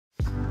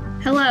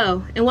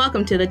Hello, and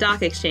welcome to The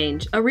Doc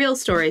Exchange, a Real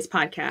Stories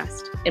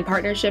podcast. In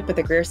partnership with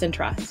the Grierson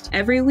Trust.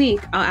 Every week,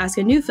 I'll ask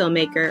a new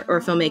filmmaker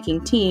or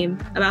filmmaking team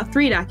about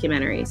 3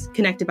 documentaries,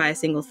 connected by a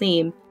single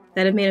theme,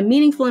 that have made a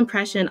meaningful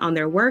impression on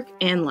their work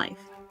and life.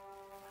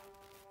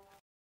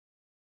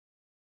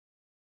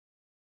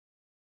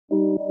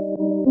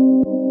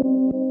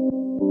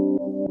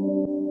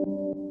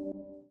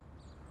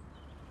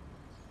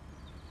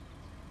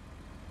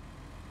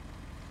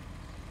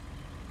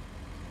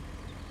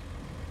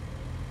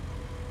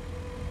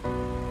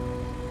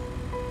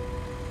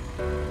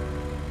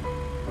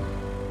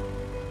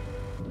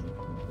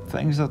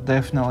 Things are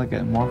definitely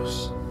getting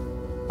worse.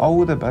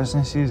 All the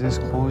businesses is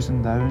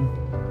closing down.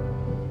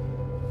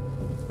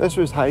 This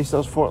was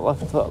Heister's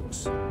forklift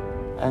trucks,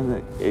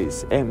 and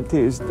it's empty,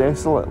 it's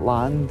desolate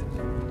land.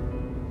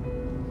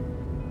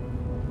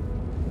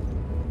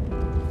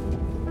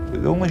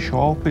 The only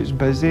shop that's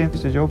busy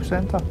is the job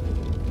centre.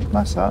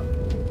 That's it.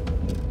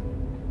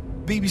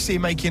 BBC are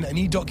making a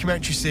new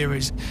documentary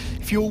series.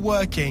 If you're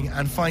working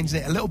and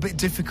finding it a little bit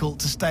difficult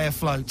to stay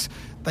afloat,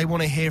 they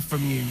want to hear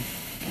from you.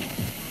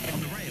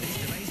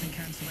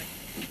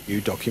 New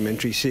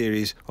documentary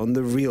series on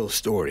the real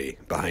story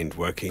behind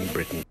working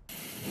Britain.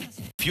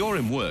 If you're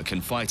in work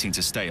and fighting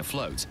to stay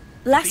afloat...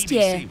 Last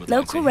year,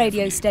 local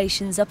radio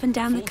stations up and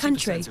down the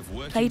country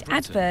played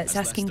adverts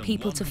asking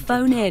people to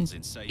phone in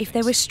if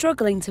they were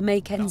struggling to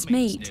make ends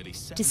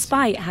meet,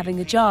 despite having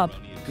a job.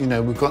 You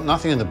know, we've got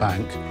nothing in the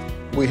bank.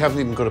 We haven't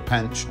even got a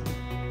pension.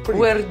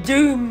 We're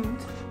doomed.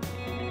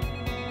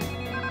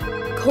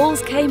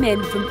 Calls came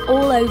in from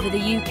all over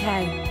the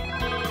UK.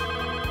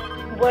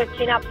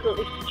 Working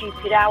absolutely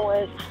stupid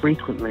hours.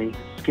 Frequently,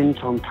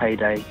 skint on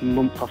payday,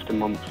 month after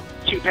month.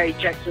 2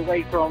 paychecks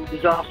away from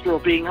disaster or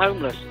being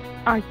homeless.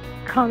 I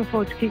can't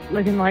afford to keep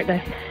living like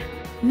this.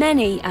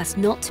 Many asked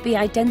not to be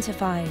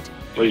identified.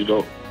 Please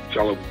don't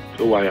tell them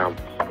who I am.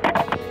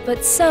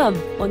 But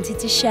some wanted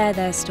to share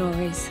their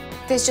stories.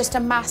 There's just a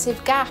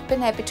massive gap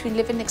in there between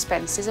living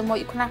expenses and what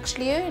you can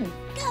actually earn.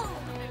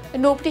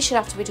 And nobody should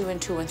have to be doing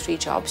 2 and 3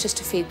 jobs just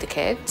to feed the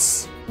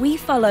kids. We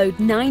followed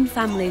 9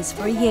 families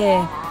for a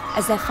year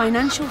as their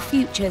financial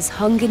futures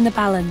hung in the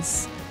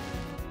balance.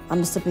 I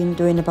must have been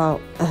doing about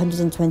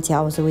 120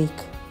 hours a week.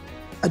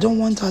 I don't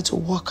want her to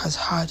work as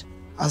hard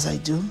as I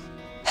do.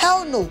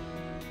 Hell no!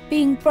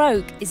 Being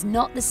broke is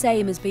not the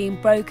same as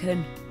being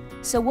broken.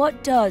 So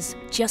what does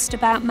just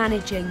about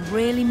managing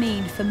really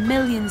mean for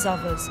millions of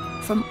us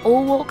from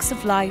all walks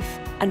of life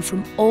and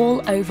from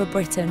all over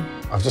Britain?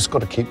 I've just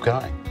got to keep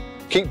going.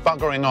 Keep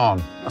buggering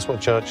on. That's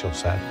what Churchill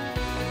said.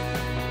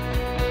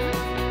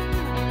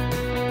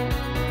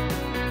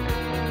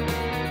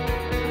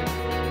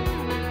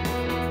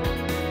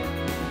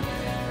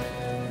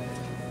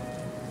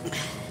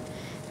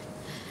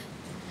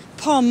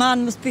 Poor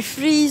man must be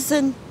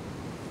freezing.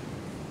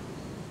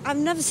 I've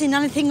never seen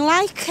anything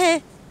like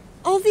it.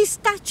 All these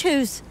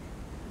statues.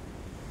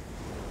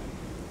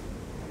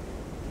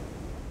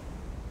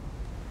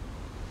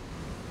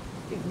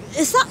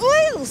 Is that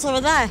Wales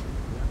over there?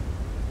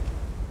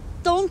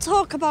 Don't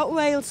talk about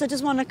Wales, I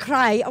just want to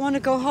cry. I want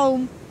to go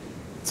home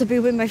to be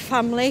with my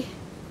family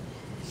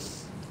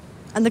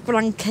and the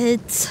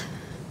grandkids.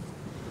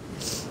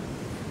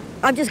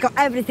 I've just got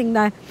everything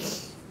there.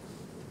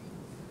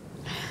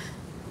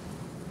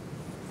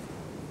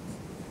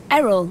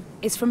 Errol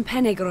is from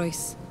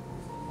Penygroes,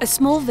 a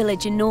small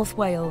village in North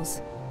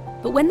Wales.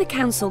 But when the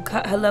council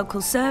cut her local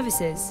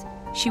services,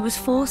 she was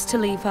forced to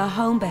leave her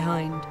home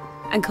behind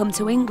and come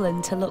to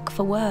England to look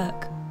for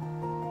work.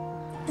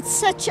 It's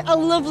such a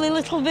lovely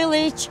little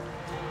village,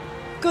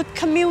 good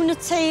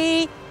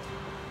community,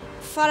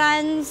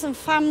 friends and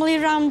family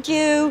around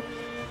you.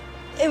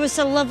 It was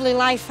a lovely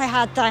life I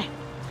had there.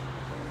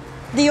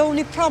 The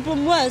only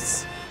problem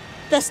was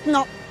there's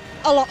not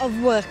a lot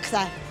of work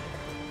there.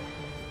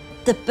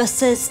 The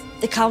buses,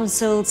 the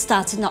council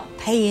started not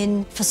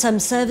paying for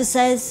some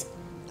services.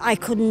 I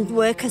couldn't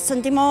work a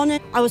Sunday morning.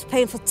 I was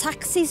paying for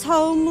taxis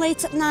home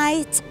late at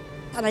night,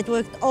 and I'd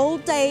worked all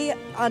day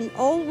and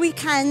all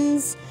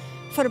weekends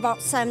for about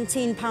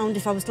 £17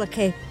 if I was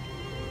lucky.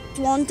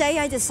 One day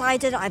I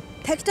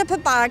picked up a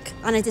bag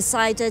and I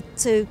decided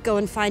to go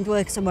and find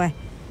work somewhere.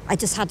 I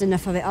just had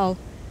enough of it all.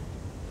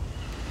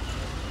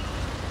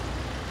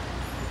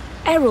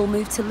 Errol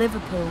moved to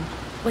Liverpool,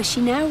 where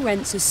she now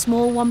rents a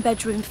small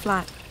 1-bedroom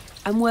flat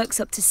and works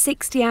up to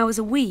 60 hours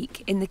a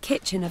week in the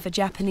kitchen of a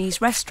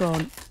Japanese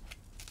restaurant.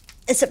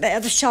 It's a bit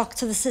of a shock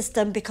to the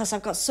system because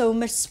I've got so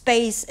much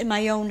space in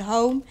my own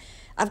home.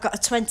 I've got a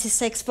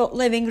 26-foot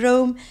living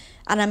room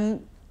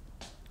and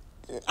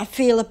I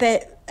feel a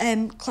bit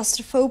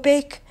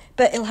claustrophobic,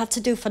 but it'll have to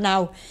do for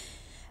now.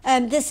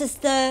 This is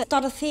the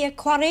Dorothea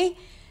Quarry,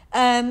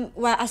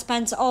 where I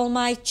spent all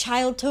my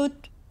childhood.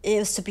 It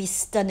used to be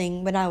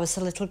stunning when I was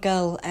a little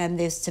girl. There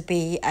used to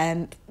be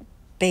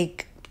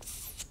big,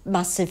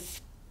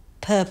 massive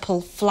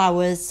purple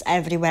flowers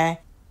everywhere.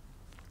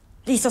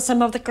 These are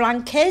some of the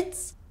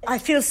grandkids. I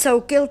feel so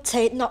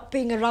guilty not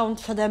being around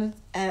for them.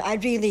 I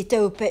really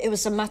do, but it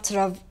was a matter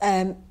of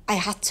I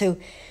had to,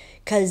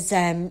 because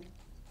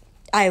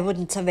I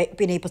wouldn't have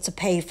been able to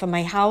pay for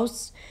my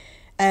house.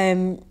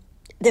 There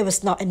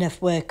was not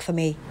enough work for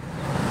me.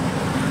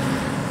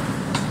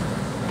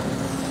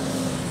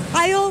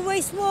 I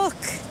always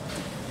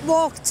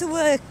walk to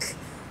work.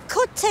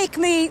 Could take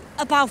me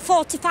about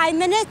 45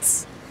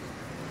 minutes.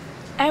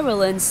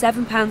 Errol earns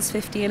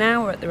 £7.50 an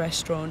hour at the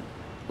restaurant,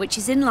 which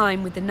is in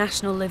line with the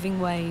national living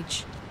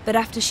wage. But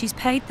after she's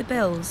paid the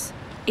bills,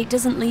 it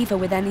doesn't leave her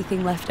with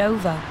anything left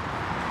over.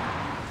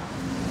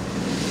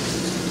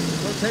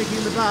 Not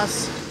taking the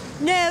bus?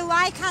 No,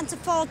 I can't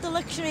afford the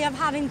luxury of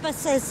having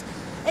buses.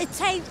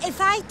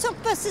 If I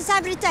took buses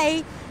every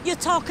day, you're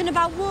talking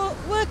about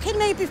working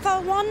maybe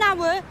for 1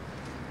 hour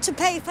to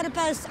pay for a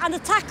bus, and the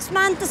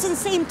taxman doesn't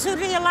seem to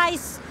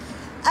realise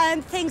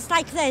things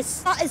like this.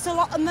 That is a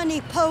lot of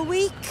money per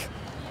week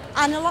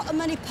and a lot of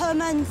money per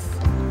month.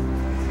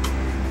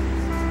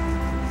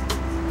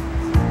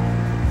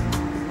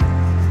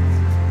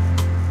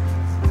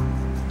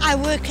 I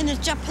work in a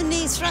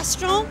Japanese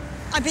restaurant.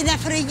 I've been there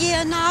for a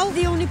year now.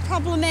 The only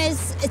problem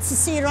is it's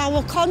a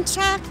 0-hour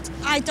contract.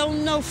 I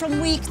don't know from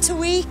week to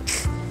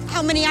week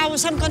how many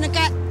hours I'm going to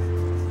get.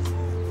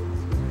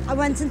 I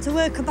went into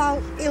work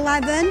about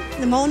 11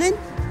 in the morning,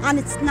 and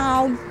it's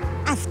now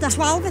after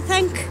 12, I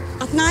think,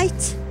 at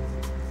night.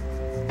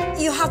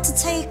 You have to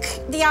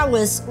take the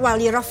hours while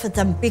you're offered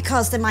them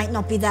because they might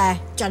not be there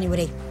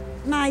January.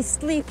 My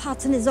sleep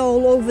pattern is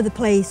all over the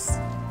place.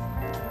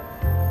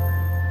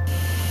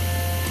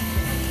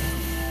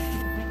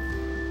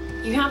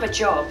 You have a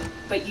job,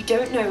 but you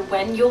don't know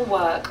when you'll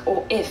work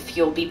or if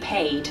you'll be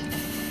paid.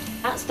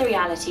 That's the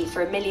reality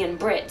for 1 million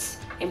Brits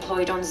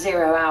employed on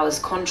 0-hours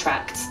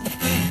contracts.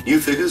 New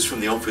figures from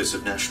the Office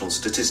of National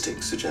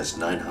Statistics suggest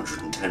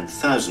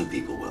 910,000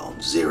 people were on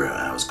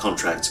 0-hours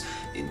contracts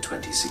in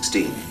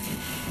 2016.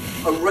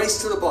 A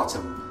race to the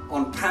bottom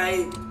on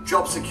pay,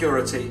 job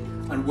security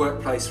and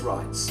workplace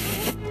rights.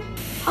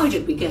 How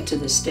did we get to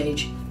this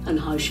stage, and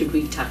how should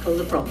we tackle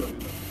the problem?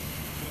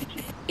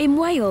 In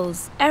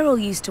Wales, Errol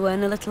used to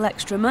earn a little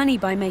extra money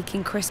by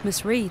making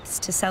Christmas wreaths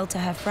to sell to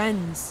her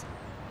friends.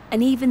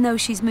 And even though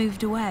she's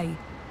moved away,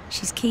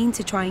 she's keen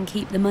to try and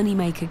keep the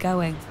moneymaker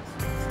going.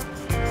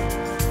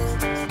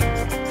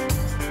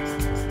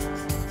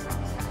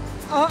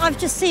 Oh, I've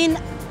just seen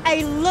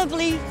a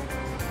lovely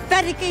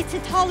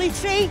variegated holly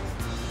tree.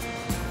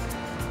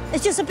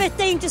 It's just a bit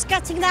dangerous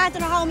getting there. I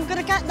don't know how I'm going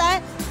to get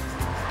there.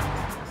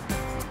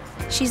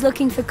 She's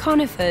looking for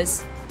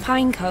conifers,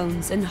 pine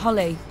cones and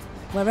holly,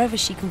 wherever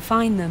she can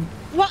find them.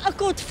 What a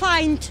good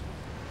find.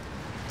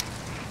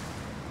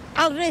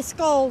 I'll risk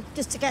all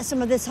just to get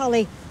some of this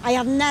holly. I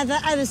have never,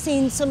 ever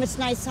seen so much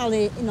nice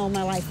holly in all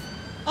my life.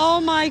 Oh,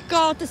 my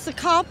God, there's the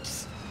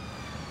cops.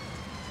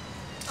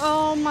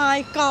 Oh,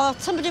 my God,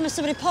 somebody must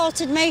have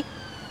reported me.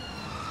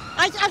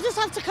 I just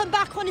have to come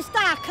back when it's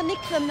dark and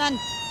nick them then.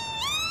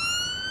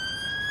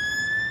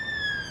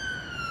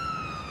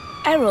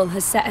 Errol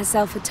has set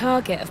herself a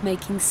target of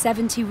making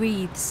 70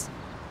 wreaths,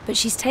 but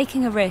she's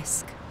taking a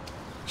risk.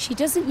 She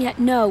doesn't yet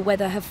know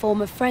whether her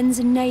former friends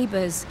and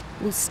neighbours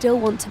will still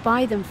want to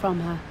buy them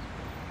from her.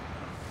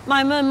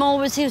 My mum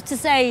always used to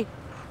say,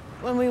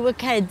 when we were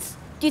kids,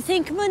 do you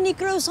think money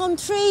grows on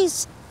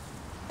trees?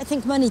 I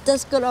think money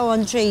does grow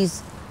on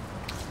trees.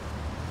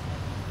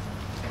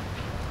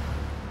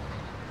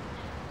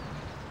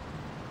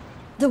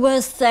 The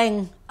worst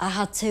thing, I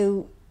had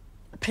to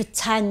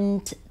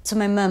pretend to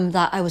my mum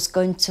that I was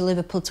going to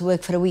Liverpool to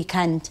work for a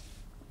weekend,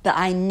 but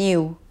I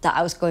knew that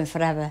I was going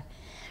forever.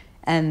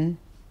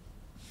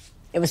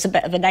 It was a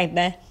bit of a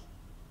nightmare.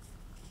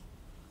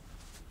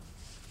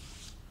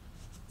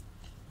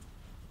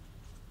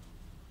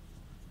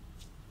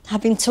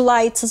 Having to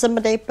lie to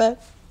somebody,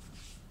 but...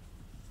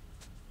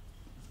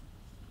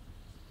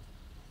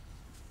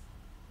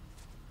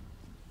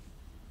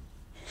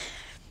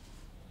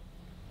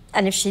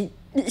 And if she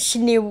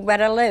knew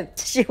where I lived,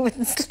 she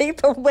wouldn't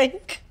sleep a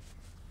wink.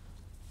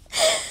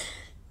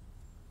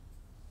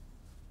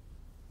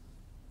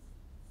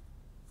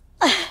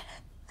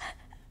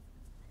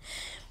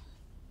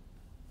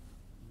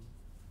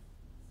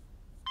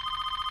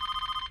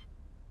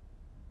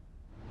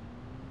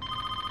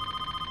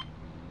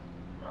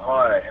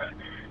 Hi,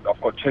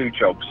 I've got 2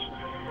 jobs.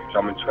 So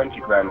I'm in 20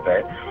 grand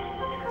debt.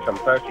 So I'm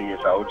 30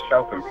 years old,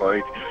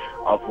 self-employed.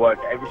 I've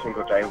worked every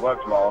single day,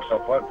 worked my arse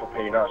off, worked for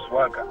peanuts,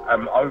 work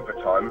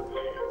overtime,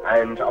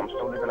 and I'm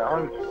still living at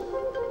home.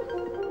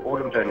 All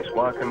I'm doing is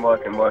working.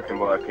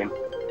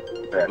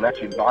 And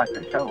actually life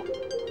itself.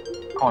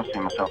 Can't see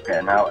myself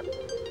getting out.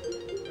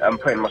 I'm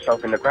putting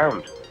myself in the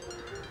ground.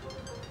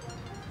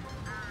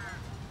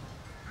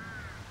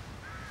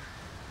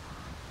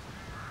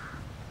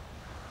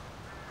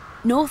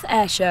 North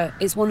Ayrshire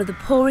is one of the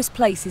poorest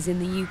places in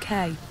the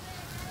UK.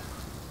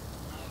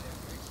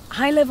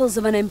 High levels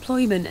of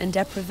unemployment and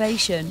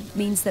deprivation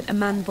means that a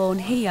man born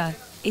here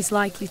is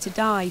likely to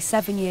die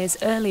 7 years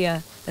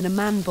earlier than a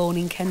man born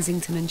in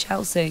Kensington and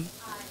Chelsea.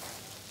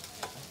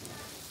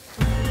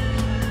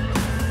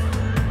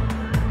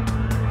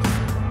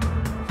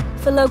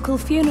 For local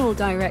funeral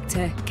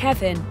director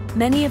Kevin,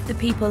 many of the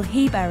people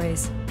he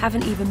buries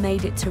haven't even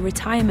made it to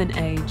retirement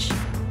age.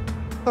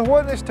 They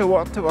want us to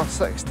work till we're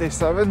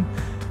 67,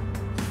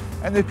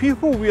 and the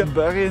people we're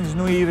burying's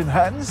not even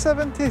hitting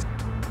 70.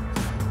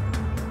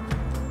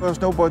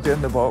 There's nobody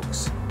in the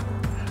box,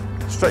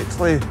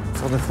 strictly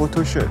for the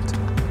photo shoot.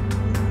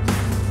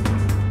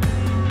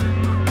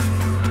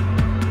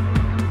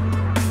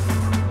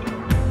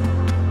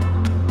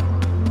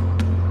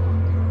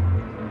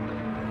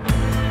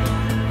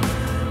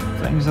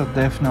 Things are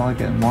definitely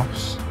getting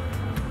worse.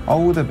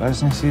 All the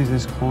businesses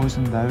is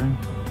closing down.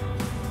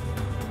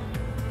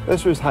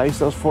 This was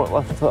Heiser's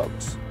forklift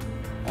trucks,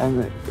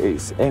 and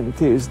it's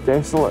empty, it's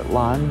desolate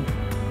land.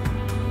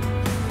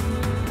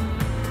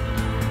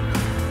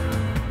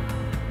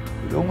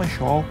 The only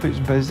shop it's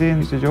busy in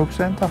is the job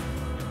centre.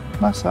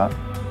 That's it.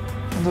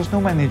 And there's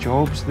not many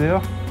jobs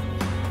there.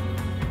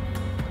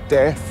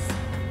 Death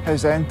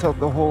has entered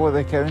the whole of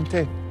the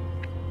county.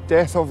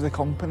 Death of the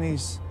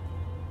companies.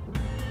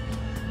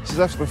 It's as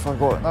if we've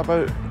forgotten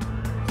about.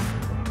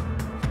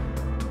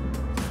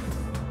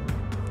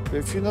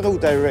 The funeral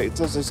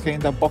directors is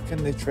kind of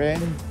bucking the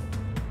trend,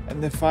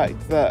 and the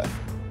fact that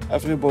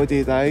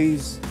everybody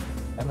dies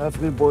and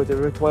everybody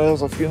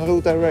requires a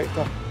funeral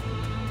director.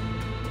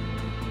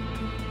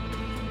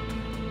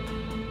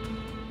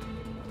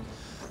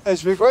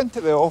 As we go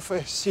into the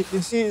office, you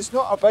can see it's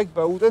not a big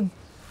building,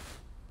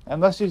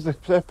 and this is the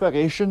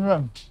preparation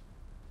room.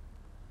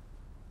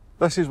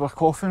 This is our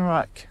coffin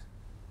rack.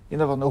 You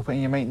never know when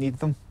you might need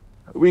them.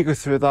 We go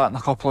through that in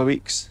a couple of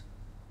weeks.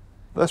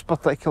 This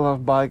particular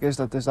bag is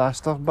a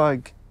disaster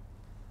bag,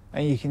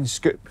 and you can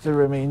scoop the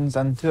remains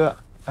into it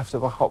if they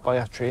were hit by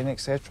a train,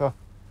 etc.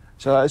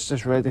 So that's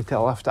just ready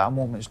to lift at a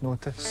moment's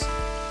notice.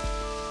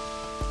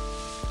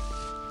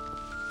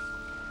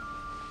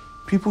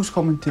 People's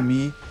coming to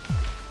me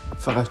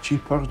for a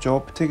cheaper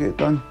job to get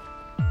done.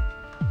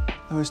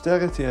 The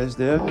austerity is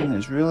there, and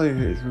it's real.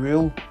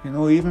 You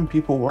know, even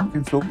people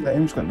working full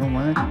time's got no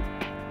money.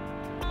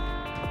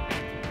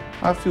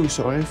 I feel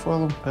sorry for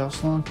them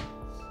personally.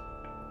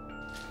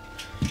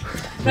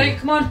 Right,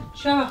 come on,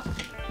 shower.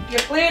 You're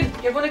playing.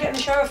 You're going to get in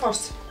the shower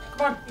first.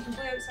 Come on, you can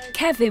play outside.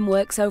 Kevin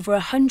works over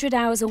 100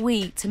 hours a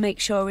week to make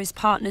sure his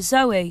partner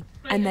Zoe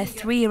and their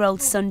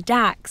 3-year-old son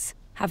Dax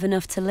have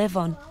enough to live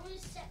on.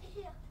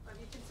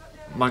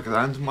 My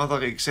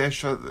grandmother,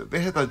 etc.,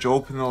 they had a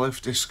job when they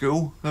left the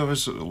school. There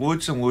was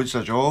loads and loads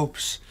of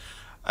jobs.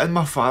 In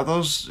my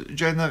father's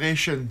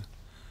generation,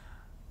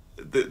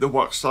 the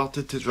work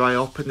started to dry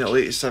up in the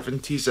late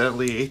 70s,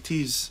 early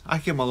 80s. I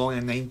came along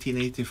in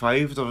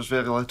 1985, there was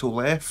very little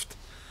left.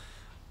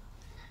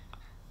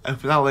 And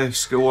when I left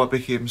school, I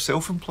became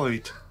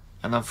self-employed.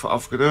 And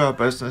I've grew a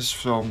business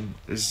from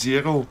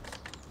zero,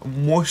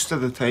 most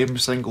of the time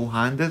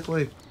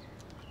single-handedly.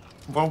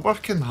 We're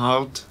working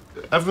hard.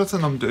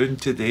 Everything I'm doing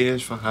today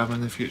is for him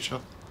in the future.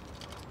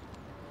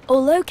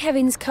 Although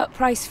Kevin's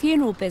cut-price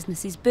funeral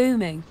business is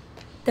booming,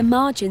 the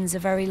margins are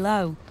very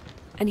low,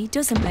 and he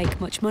doesn't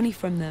make much money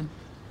from them.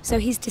 So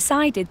he's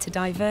decided to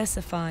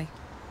diversify.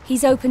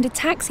 He's opened a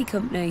taxi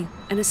company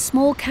and a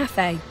small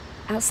cafe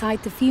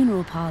outside the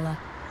funeral parlour.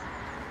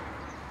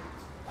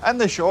 In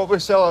the shop we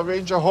sell a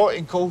range of hot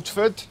and cold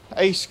food,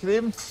 ice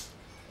cream.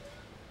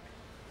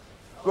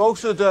 We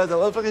also do a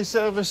delivery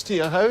service to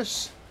your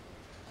house.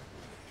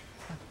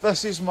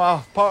 This is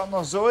my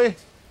partner Zoe,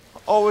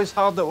 always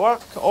hard at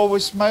work,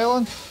 always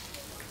smiling.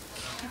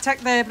 Take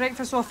the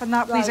breakfast off in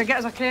that, please, and get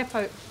us a crepe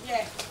out.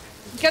 Yeah.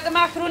 Get the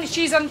macaroni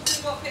cheese in.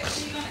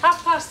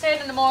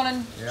 10:30 in the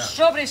morning,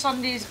 strawberry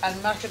sundaes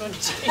and macaroni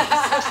cheese.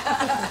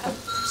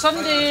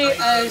 Sunday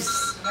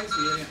is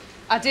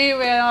a day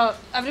where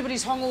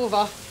everybody's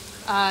hungover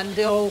and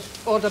they all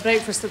order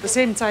breakfast at the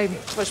same time,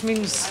 which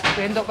means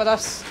we end up with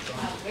this.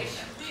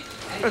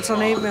 It's a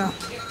nightmare.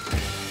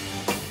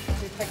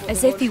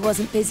 As if he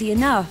wasn't busy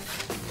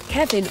enough,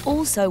 Kevin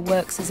also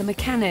works as a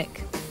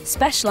mechanic,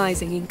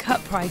 specialising in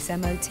cut-price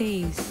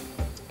MOTs.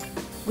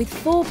 With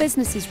 4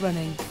 businesses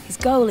running, his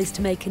goal is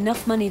to make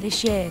enough money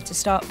this year to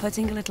start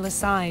putting a little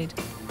aside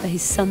for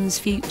his son's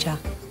future.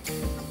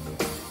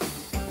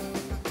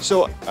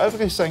 So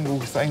every single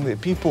thing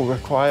that people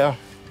require,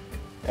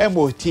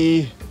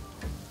 MOT,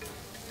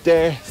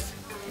 death,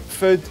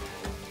 food,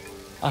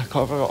 I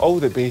cover all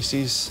the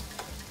bases,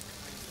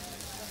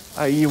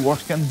 i.e.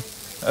 working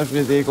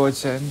every day God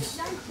sends.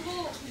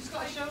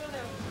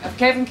 If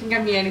Kevin can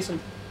give me anything,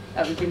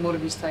 it would be more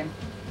of his time.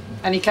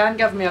 And he can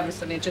give me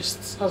everything, he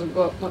just hasn't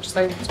got much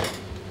time.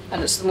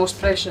 And it's the most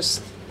precious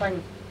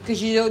thing.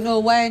 Because you don't know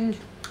when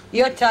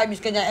your time is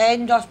going to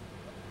end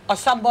or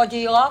somebody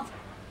you love.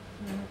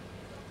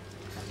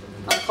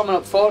 I'm coming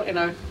up 40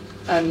 now,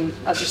 and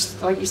I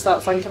think you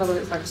start thinking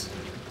about things.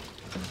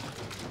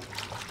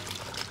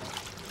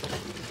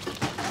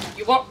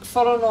 You work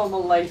for a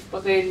normal life,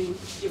 but then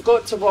you've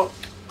got to work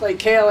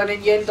like hell, and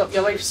then you end up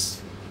your life's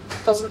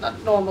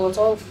isn't normal at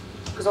all,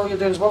 because all you're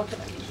doing is working.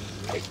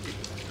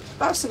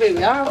 That's the way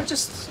we are, we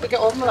get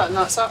on with it and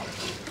that's it.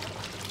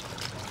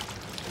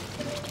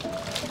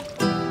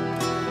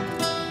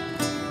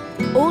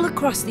 All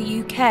across the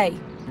UK,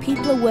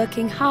 people are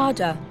working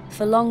harder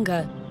for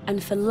longer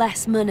and for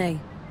less money.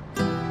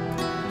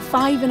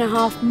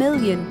 5.5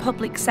 million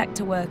public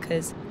sector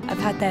workers have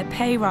had their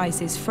pay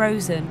rises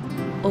frozen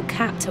or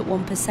capped at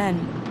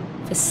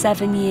 1% for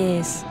 7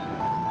 years.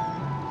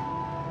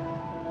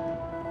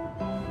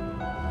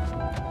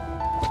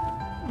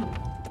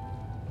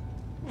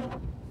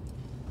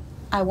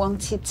 I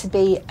wanted to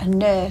be a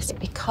nurse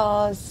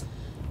because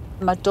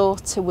my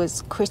daughter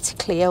was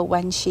critically ill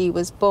when she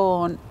was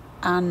born,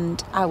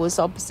 and I was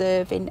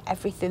observing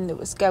everything that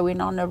was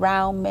going on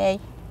around me,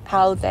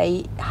 how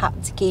they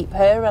had to keep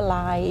her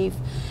alive.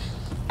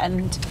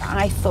 And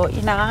I thought,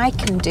 you know, I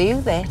can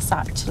do this,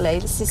 actually.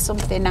 This is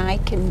something I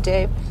can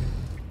do.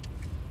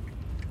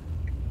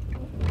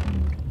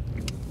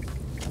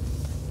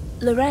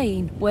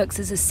 Lorraine works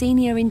as a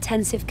senior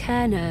intensive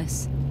care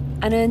nurse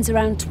and earns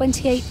around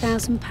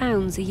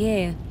 £28,000 a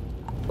year.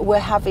 We're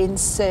having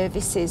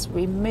services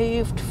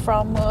removed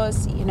from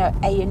us. You know,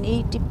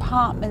 A&E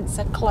departments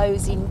are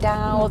closing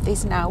down.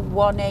 There's now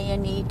one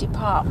A&E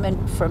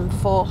department from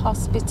 4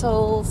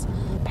 hospitals.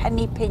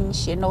 Penny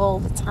pinching all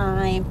the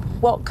time.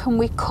 What can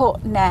we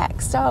cut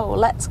next? Oh,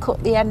 let's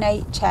cut the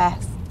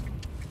NHS.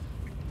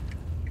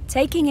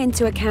 Taking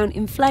into account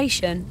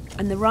inflation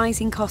and the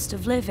rising cost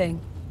of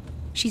living,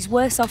 she's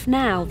worse off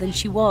now than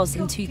she was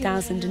in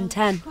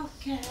 2010.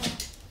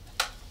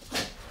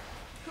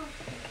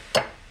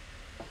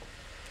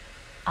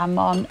 I'm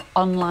on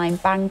online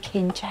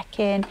banking,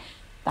 checking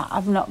that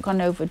I've not gone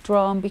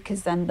overdrawn,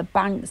 because then the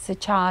banks are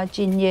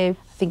charging you.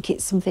 I think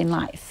it's something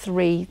like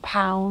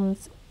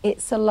 £3.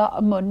 It's a lot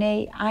of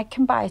money. I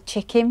can buy a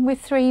chicken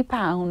with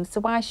 £3, so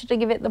why should I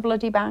give it the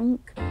bloody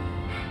bank?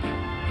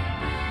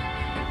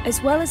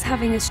 As well as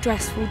having a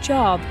stressful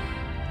job,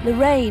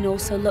 Lorraine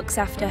also looks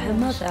after her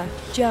mother,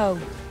 Jo,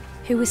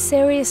 who was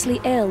seriously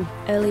ill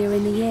earlier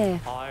in the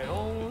year.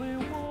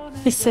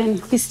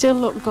 Listen, you still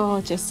look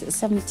gorgeous at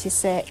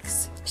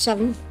 76.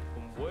 7.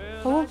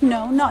 Oh,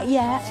 no, not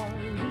yet.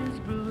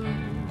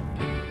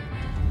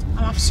 And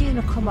I've seen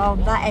her come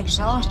home that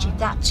exhausted,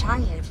 that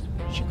tired.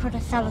 She could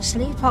have fell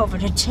asleep over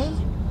the tea.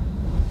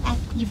 And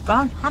you've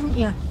gone, haven't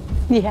you?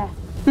 Yeah.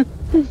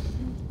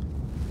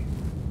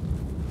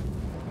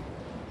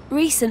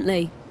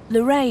 Recently,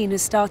 Lorraine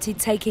has started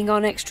taking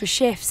on extra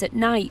shifts at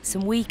nights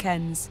and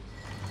weekends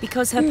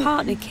because her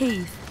partner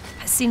Keith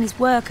has seen his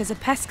work as a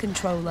pest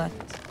controller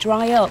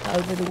dry up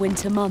over the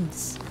winter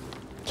months.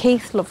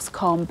 Keith loves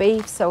corned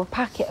beef, so a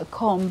packet of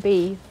corned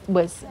beef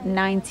was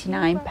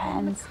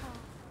 99p.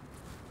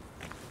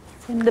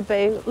 It's in the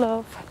boot,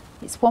 love.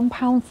 It's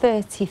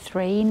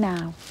 £1.33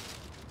 now.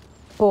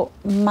 But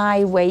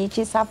my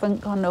wages haven't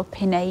gone up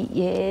in 8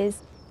 years.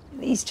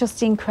 It's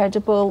just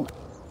incredible.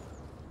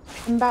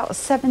 About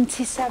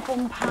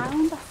 £77,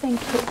 I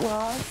think it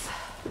was.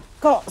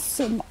 Got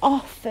some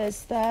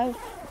offers though.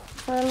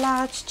 For a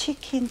large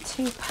chicken,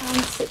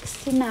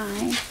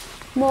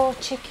 £2.69. More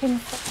chicken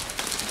for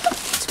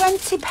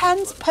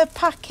 20p per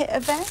packet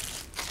of it.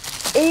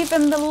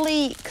 Even the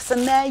leeks,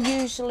 and they're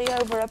usually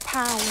over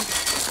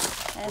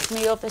 £1. There's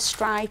my other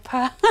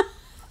striper.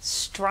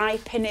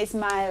 Striping is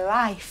my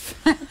life.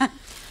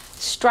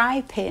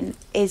 Striping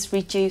is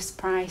reduced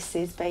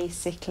prices,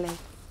 basically.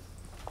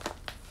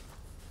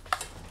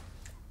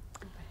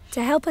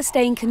 To help her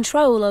stay in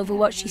control over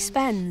what she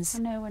spends,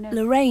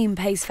 Lorraine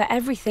pays for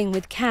everything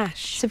with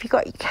cash. So have you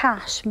got your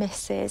cash,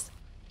 missus?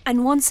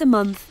 And once a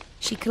month,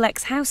 she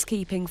collects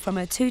housekeeping from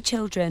her 2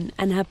 children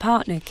and her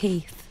partner,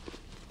 Keith.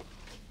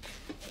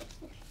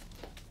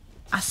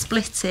 I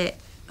split it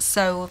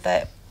so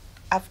that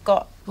I've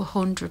got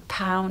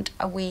 £100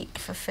 a week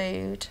for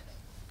food.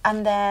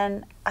 And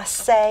then I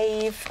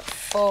save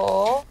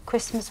for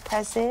Christmas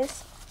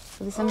presents.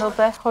 So there's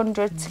another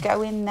 100 to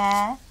go in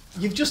there.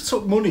 You've just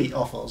took money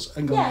off us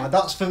and gone, Yeah.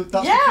 that's for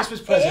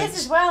Christmas presents. It is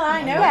as well,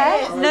 I know.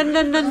 Yeah.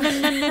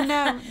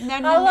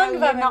 No. How long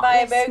have I been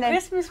buying about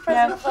Christmas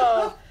presents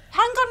for?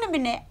 Hang on a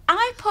minute.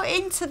 I put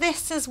into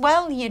this as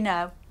well, you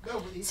know.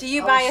 No, so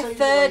you buy a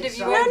third of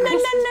your own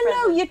Christmas present?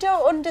 No, you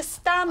don't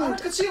understand. I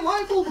could see a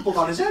light bulb above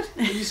on his head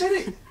when you said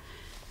it.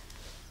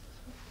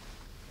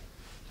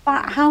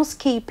 That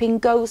housekeeping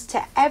goes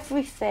to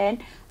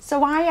everything,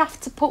 so I have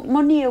to put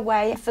money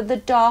away for the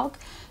dog,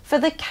 for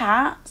the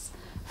cats,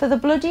 for the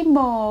bloody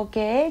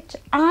mortgage.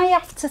 I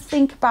have to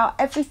think about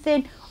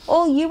everything.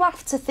 All you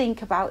have to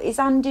think about is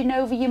handing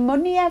over your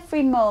money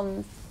every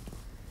month.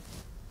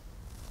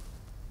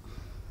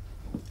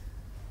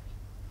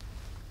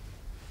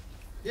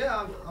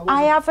 Yeah,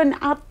 I haven't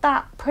had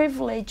that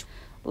privilege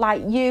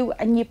like you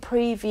and your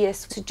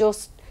previous to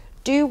just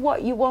do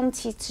what you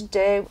wanted to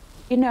do.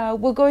 You know,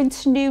 we're going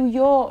to New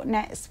York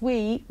next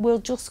week. We'll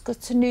just go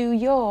to New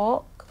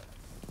York.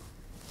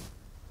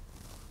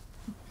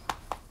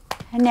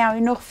 And now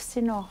enough's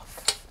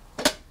enough.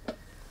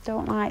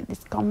 Don't like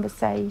this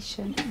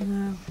conversation.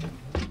 No.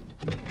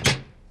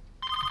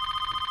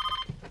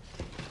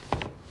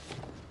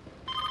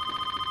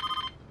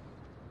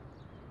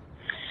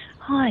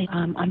 Hi,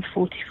 I'm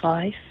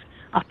 45.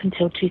 Up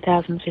until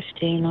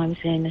 2015, I was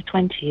in a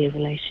 20-year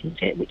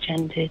relationship, which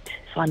ended,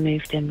 so I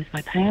moved in with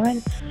my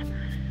parents.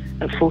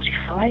 at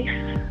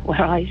 45,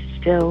 where I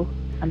still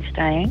am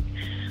staying.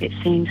 It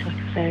seems like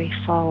a very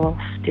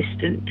far-off,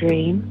 distant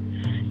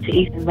dream to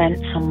even rent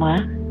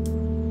somewhere.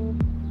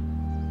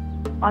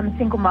 I'm a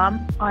single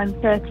mum. I'm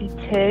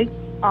 32.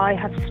 I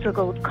have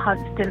struggled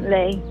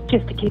constantly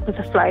just to keep us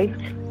afloat.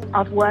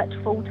 I've worked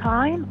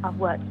full-time, I've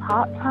worked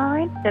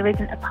part-time. There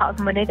isn't a pot of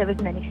money, there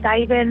isn't any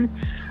savings.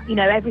 You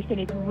know, everything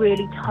is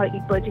really tightly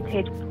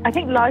budgeted. I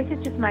think life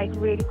is just made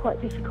really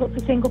quite difficult for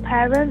single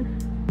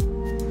parents.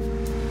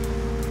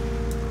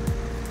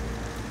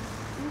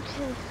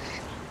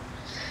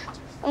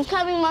 I'm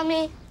coming,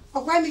 Mummy.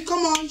 Okay,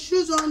 come on,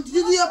 shoes on. Did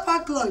you do your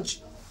packed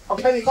lunch?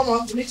 Okay, come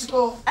on, we need to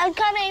go. I'm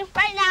coming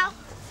right now.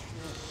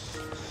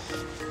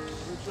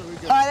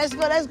 All right, let's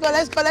go.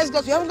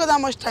 You haven't got that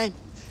much time.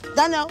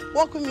 Daniel,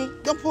 walk with me.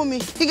 Don't pull me.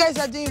 You guys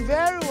are doing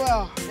very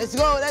well. Let's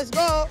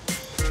go.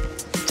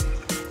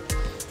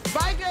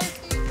 Bye,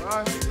 Gracie.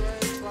 Bye,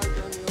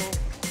 Daniel.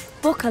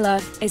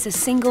 Bukola is a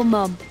single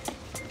mum.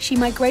 She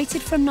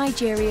migrated from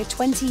Nigeria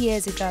 20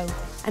 years ago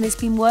and has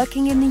been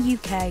working in the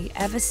UK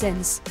ever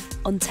since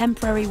on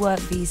temporary work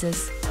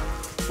visas.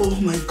 Oh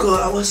my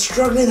God, I was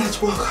struggling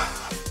at work.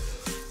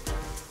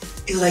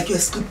 It's like you're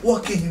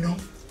sleepwalking, you know.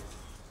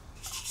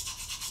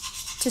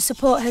 To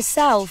support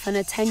herself and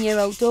her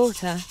 10-year-old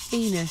daughter,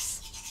 Venus,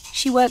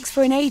 she works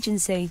for an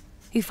agency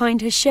who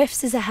find her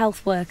shifts as a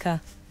health worker.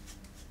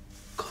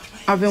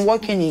 I've been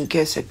working in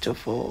care sector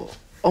for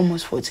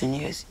almost 14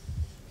 years.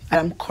 And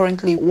I'm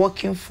currently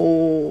working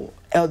for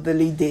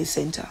Elderly Day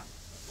Center.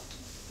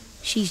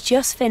 She's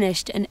just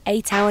finished an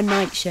 8-hour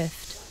night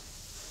shift.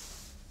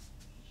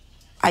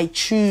 I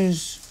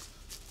choose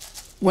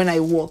when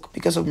I work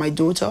because of my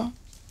daughter.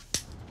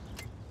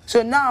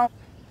 So now,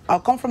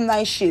 I'll come from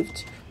night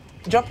shift,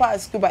 drop her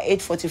at school by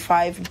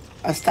 8:45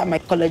 and start my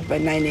college by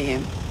 9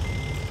 a.m.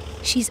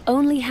 She's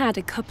only had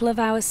a couple of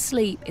hours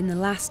sleep in the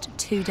last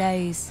 2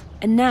 days.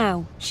 And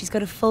now she's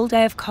got a full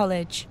day of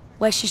college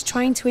where she's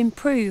trying to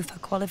improve her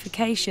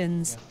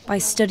qualifications by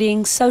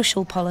studying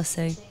social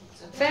policy.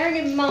 Bearing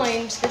in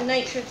mind the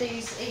nature of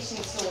these eating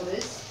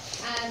disorders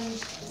and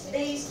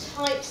these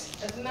types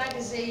of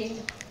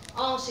magazine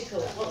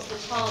articles, what's the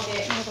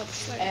target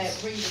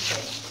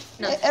readership?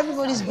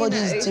 Everybody's body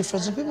is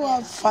different. Some people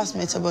have fast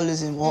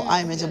metabolism or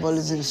high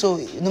metabolism. So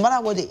no matter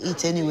what they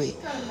eat anyway,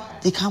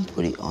 they can't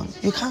put it on.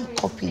 You can't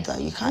copy that.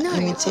 You can't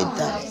imitate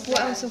that. What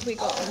else have we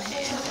got on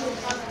here?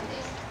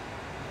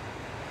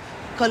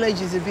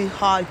 College is a bit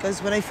hard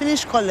because when I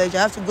finish college,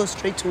 I have to go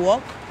straight to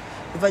work.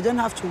 If I don't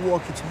have to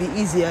work, it will be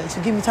easier. It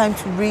will give me time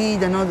to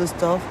read and all the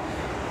stuff.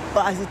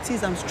 But as it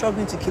is, I'm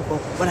struggling to keep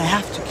up. But I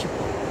have to keep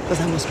up because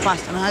I must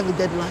pass and I have a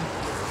deadline.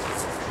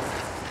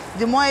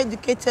 The more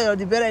educated or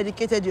the better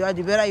educated you are,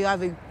 the better you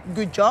have a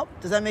good job.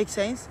 Does that make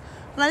sense?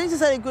 And I need to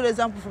set a good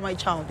example for my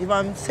child. If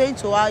I'm saying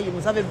to her, you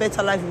must have a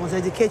better life, you must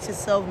educate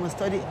yourself, you must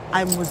study,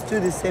 I must do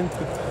the same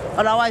thing.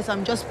 Otherwise,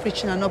 I'm just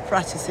preaching and not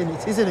practicing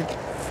it, isn't it?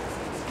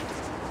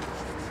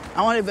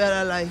 I want a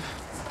better life.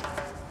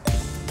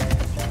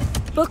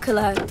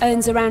 Bukola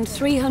earns around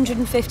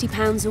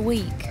 £350 a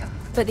week,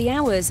 but the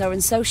hours are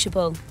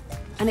unsociable,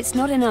 and it's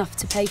not enough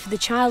to pay for the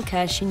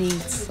childcare she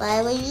needs.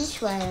 Why were you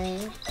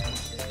swearing?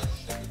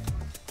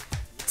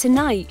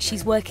 Tonight,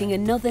 she's working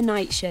another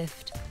night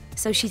shift,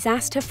 so she's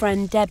asked her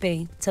friend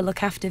Debbie to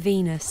look after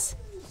Venus.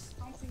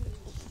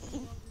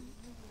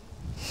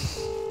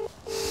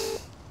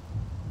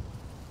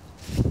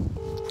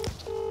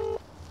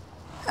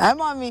 Hi,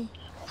 Mommy.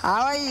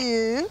 How are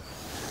you?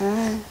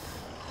 Hi.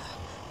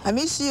 I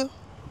miss you.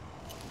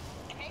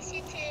 I miss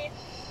you too.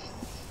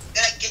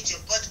 Gotta get your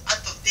butt out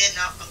of there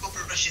now and go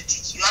brush your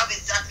teeth. You have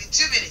exactly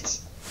 2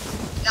 minutes.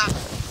 Now,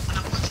 and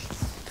I'm watching.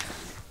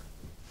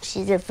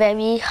 She's a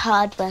very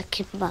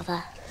hard-working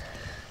mother.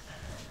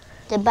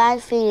 The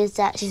bad thing is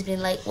that she's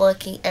been like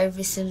working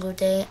every single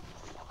day.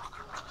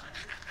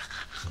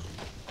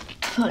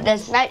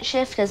 There's night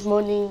shift, there's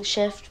morning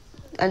shift,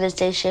 and there's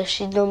day shift.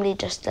 She normally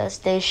just does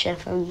day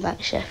shift and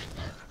night shift.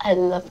 I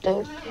love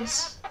doing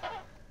this.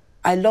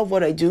 I love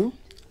what I do,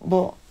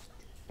 but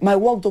my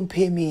work don't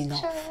pay me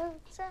enough.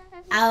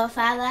 Our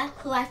Father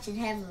who art in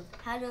heaven.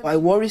 I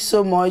worry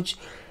so much.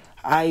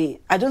 I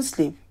don't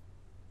sleep.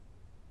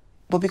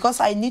 But because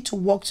I need to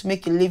work to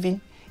make a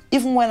living,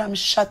 even when I'm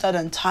shattered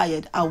and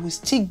tired, I will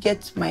still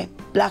get my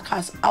black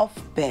ass out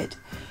of bed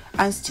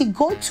and still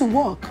go to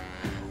work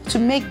to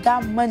make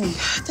that money.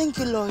 Thank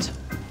you, Lord.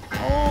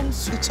 Oh,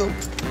 sweet hope.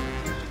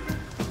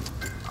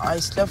 I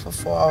slept for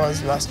 4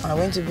 hours last night. I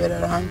went to bed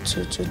around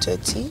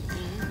 2:30.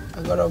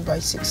 I got up by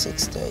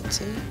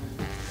 6:30.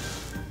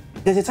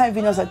 There's a time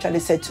Venus actually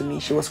said to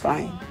me, she was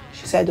crying.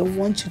 She said, I don't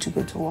want you to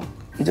go to work.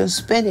 You don't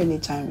spend any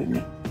time with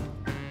me.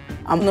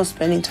 I'm not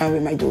spending time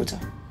with my daughter.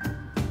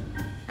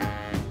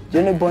 The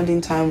only bonding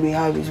time we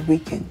have is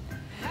weekend.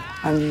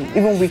 And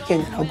even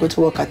weekend, I'll go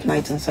to work at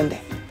night and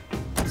Sunday.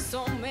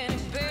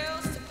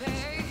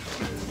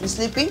 You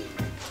sleeping?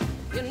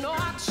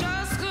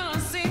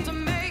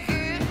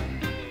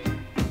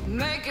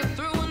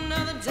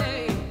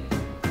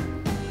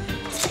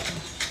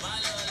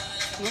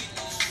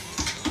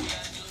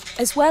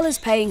 As well as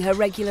paying her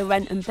regular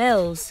rent and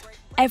bills,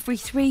 every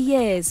 3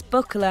 years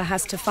Buckler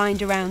has to find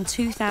around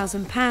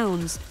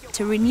 £2,000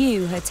 to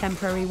renew her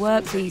temporary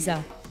work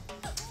visa.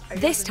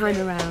 This time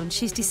around,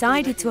 she's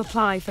decided to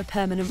apply for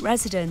permanent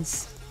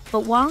residence.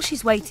 But while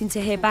she's waiting to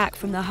hear back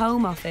from the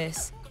Home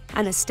Office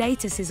and her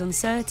status is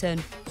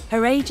uncertain,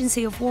 her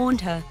agency have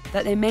warned her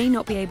that they may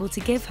not be able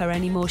to give her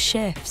any more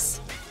shifts.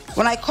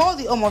 When I called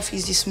the Home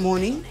Office this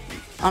morning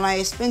and I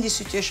explained the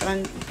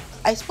situation,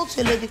 I spoke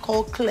to a lady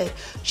called Claire.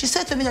 She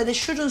said to me that they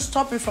shouldn't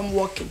stop me from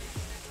working.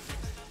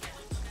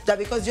 That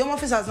because the Home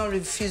Office has not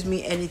refused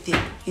me anything,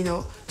 you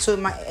know, so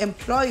my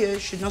employer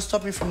should not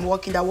stop me from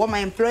working. That what my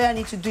employer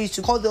needs to do is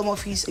to call the Home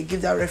Office and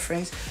give that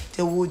reference.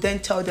 They will then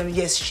tell them,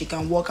 yes, she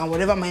can work, and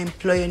whatever my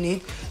employer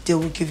needs, they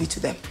will give it to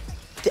them.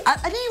 I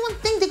didn't even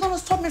think they're going to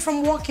stop me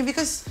from working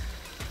because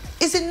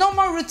it's a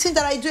normal routine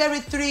that I do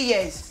every 3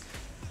 years.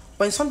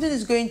 When something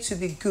is going to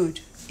be good,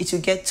 it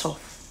will get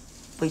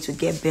tough, but it will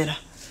get better.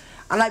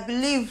 And I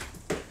believe,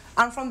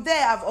 and from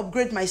there I've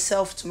upgraded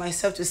myself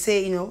to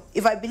say, you know,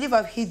 if I believe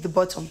I've hit the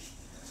bottom,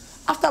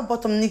 after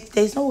bottom,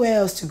 there's nowhere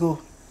else to go.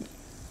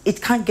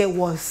 It can't get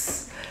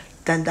worse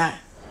than that.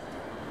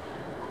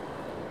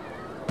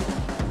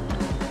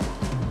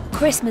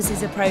 Christmas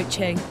is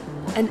approaching,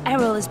 and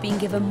Errol has been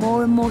given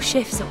more and more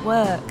shifts at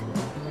work.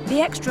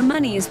 The extra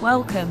money is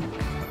welcome,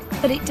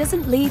 but it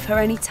doesn't leave her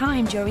any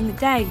time during the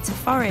day to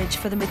forage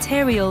for the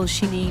materials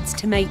she needs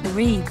to make the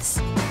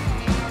wreaths.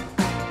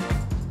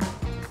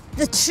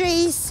 The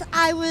trees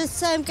I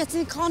was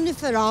getting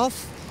conifer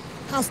off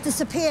has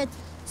disappeared,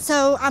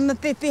 so I'm a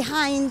bit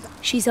behind.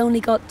 She's only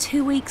got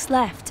 2 weeks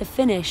left to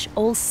finish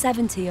all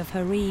 70 of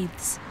her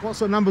wreaths. What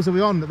sort of numbers are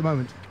we on at the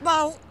moment?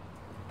 Well,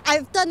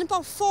 I've done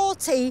about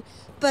 40,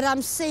 but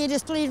I'm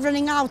seriously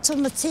running out of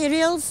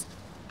materials.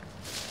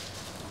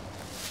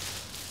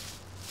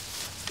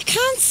 I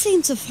can't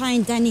seem to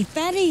find any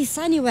berries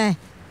anywhere.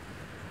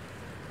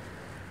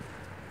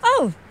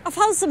 Oh, I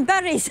found some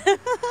berries.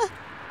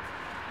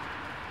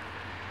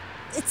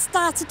 It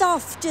started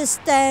off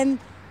just to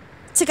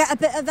get a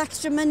bit of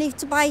extra money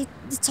to buy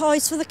the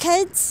toys for the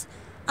kids.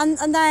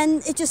 And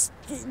then it just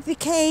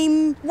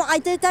became what I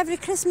did every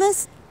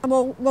Christmas. I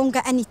won't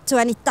get any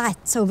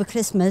debts over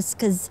Christmas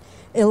because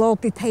it'll all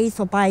be paid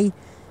for by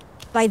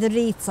the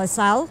wreaths I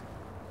sell.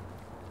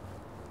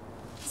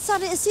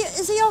 Sorry, is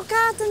it your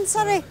garden?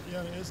 Sorry.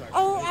 Yeah, it is actually.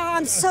 Oh,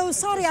 I'm so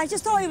sorry. I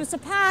just thought it was a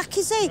park,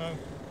 you see. No.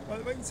 Well,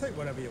 you can take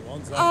whatever you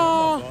want.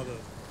 Oh,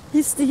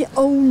 he's the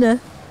owner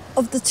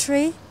of the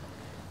tree.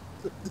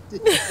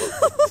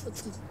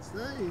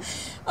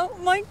 Oh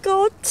my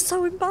God,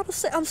 so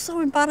embarrassing. I'm so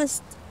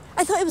embarrassed.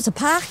 I thought it was a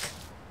park.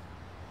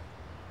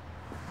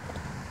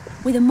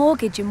 With a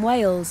mortgage in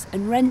Wales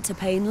and rent to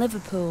pay in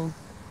Liverpool,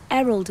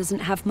 Errol doesn't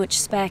have much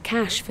spare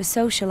cash for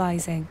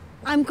socialising.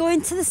 I'm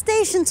going to the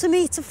station to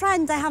meet a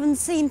friend I haven't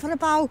seen for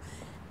about,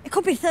 it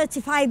could be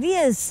 35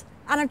 years.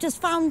 And I've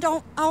just found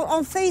out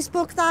on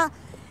Facebook that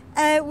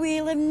we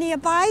live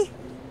nearby.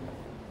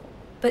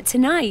 But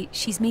tonight,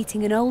 she's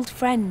meeting an old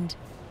friend.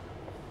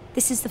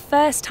 This is the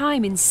first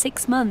time in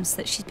 6 months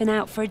that she's been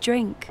out for a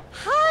drink.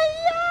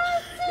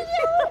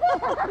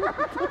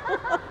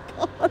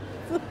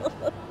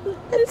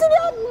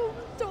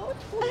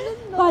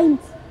 Fine,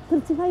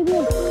 35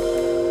 years.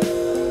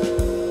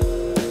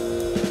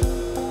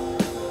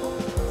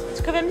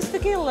 Ti'n cofio Mr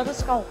Gill ar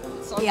ysgol?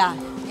 Ia,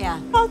 ia.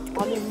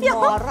 O'n i'n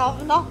mor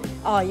ofno.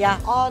 O, ia.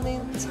 O'n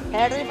i'n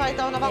terrified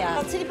o'n efo.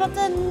 Ond ti wedi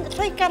bod yn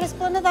Lloegr ers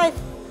blynyddoedd?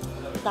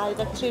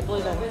 23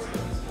 blwyddyn.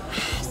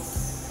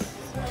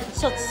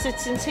 So sut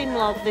ti'n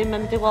teimlo ddim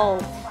yn mynd i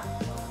weld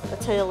y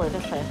teulu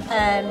felly?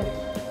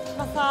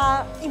 Fatha,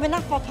 i fynd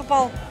nabod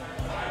pobl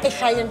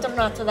eich yn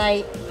dyrnod o ddau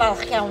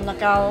falch iawn o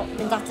gael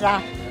mynd adra,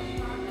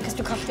 cos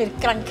dwi'n colli'r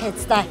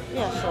grandkids, da.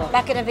 Ie, sure.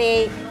 Mae gyda fi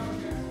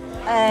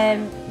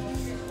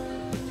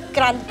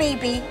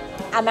grandbaby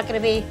a mae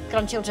gyda fi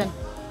grandchildren.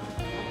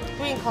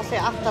 Dwi'n colli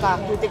adra.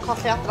 Dwi wedi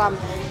colli adra am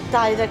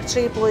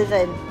 23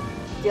 blwyddyn.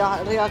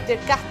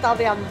 Di'r gadael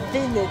fi am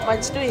funud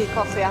faint dwi'n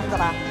colli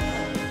adra.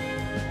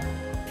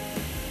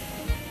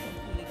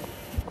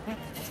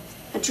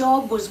 A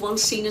job was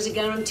once seen as a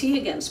guarantee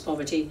against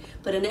poverty,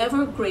 but an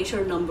ever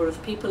greater number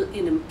of people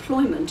in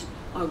employment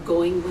are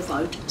going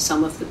without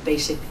some of the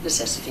basic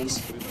necessities.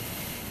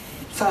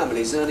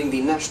 Families earning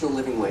the national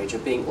living wage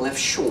are being left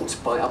short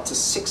by up to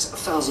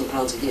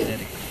 £6,000 a year.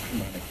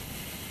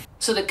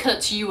 So the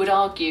cuts, you would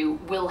argue,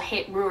 will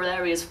hit rural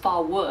areas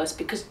far worse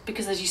because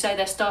as you say,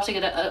 they're starting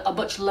at a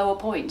much lower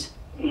point.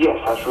 Yes,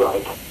 that's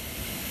right.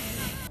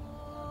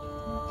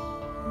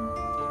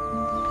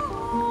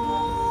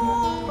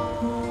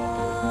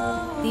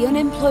 The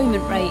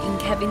unemployment rate in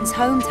Kevin's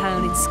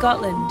hometown in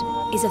Scotland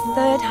is a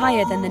third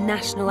higher than the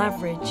national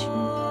average.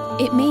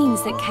 It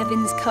means that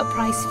Kevin's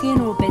cut-price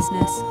funeral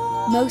business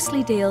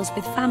mostly deals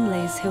with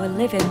families who are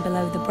living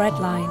below the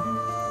breadline.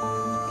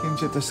 Came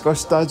to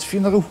discuss Dad's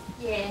funeral.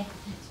 Yeah.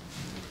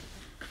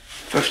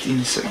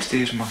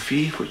 1560 is my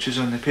fee, which is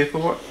on the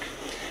paperwork.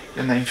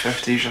 The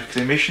 950 is your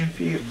cremation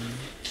fee.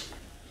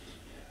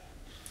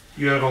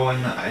 You're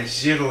on a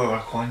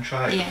 0-hour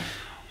contract. Yeah.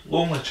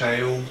 lonely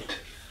child.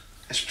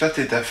 It's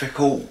pretty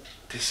difficult,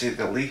 to say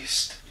the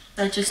least.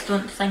 I just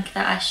don't think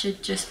that I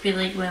should just be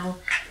like, well,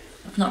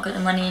 I've not got the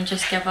money and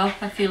just give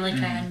up. I feel like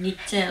I need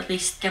to at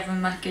least give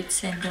him a good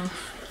send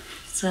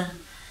off. So,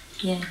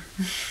 yeah.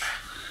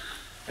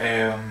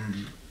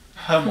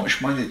 How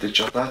much money did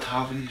your dad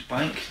have in his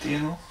bank, do you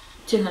know?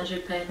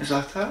 £200. Is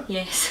that it?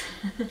 Yes.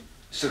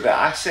 So the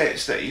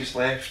assets that he's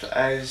left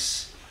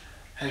is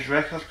his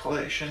record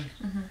collection,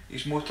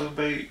 his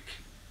motorbike.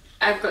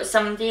 I've got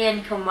somebody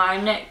in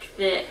Kilmarnock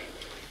that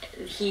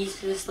he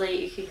was like,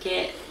 you could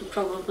get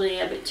probably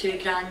about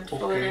 £2,000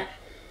 for it.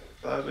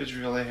 That would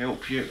really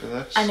help you with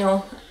this. I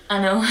know.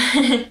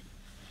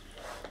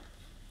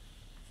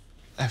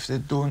 If they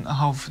don't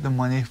have the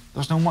money,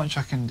 there's not much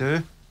I can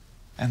do,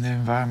 and the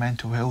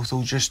environmental health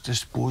will just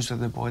dispose of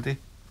the body.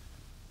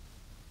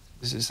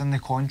 It's in the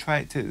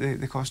contract that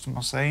the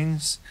customer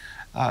signs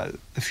that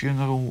the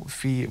funeral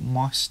fee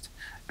must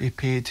be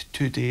paid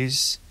 2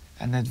 days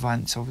in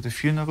advance of the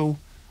funeral,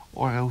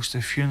 or else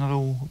the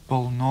funeral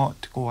will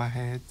not go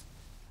ahead.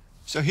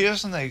 So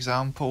here's an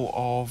example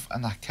of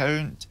an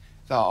account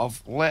that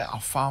I've let a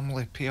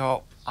family pay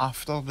up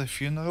after the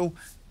funeral.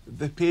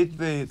 They paid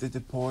the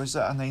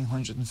deposit of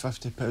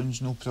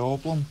 £950, no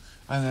problem,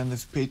 and then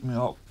they've paid me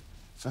up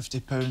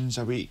 £50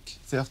 a week,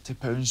 £30,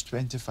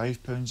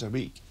 £25 a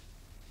week,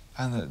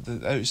 and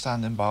the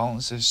outstanding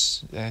balance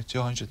is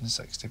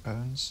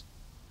 £260.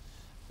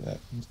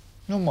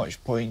 Not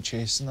much point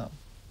chasing it.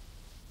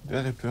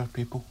 Very poor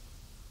people.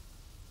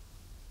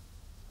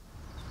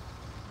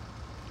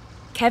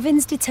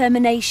 Kevin's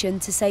determination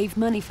to save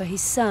money for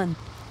his son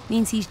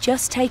means he's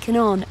just taken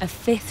on a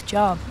 5th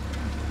job.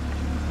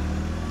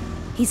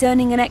 He's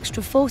earning an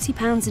extra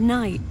 £40 a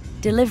night,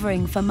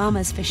 delivering for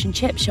Mama's fish and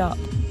chip shop.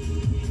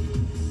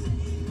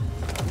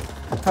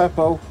 Hi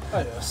Paul.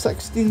 Hiya.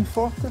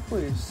 16.40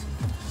 please.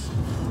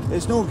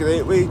 It's no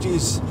great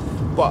wages,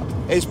 but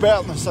it's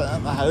better than sitting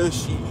in the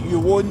house. You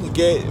won't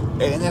get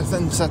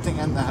anything sitting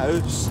in the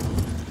house.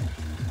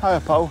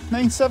 Hiya Paul.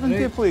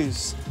 9.70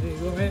 please. There you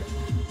go, mate.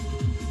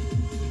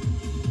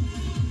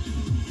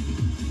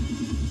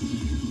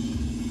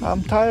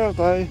 I'm tired,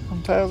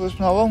 I'm tired. It's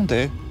been a long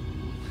day.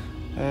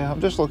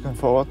 I'm just looking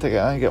forward to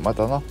getting in and get my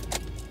dinner.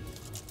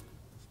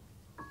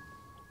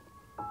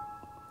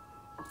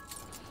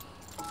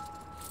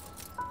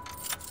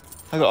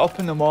 I got up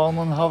in the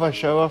morning, have a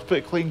shower,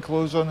 put clean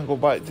clothes on and go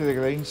back to the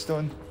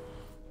grindstone.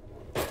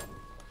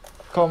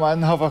 Come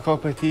in, have a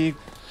cup of tea,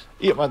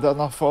 eat my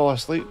dinner, fall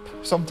asleep.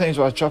 Sometimes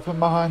with a chip in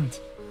my hand.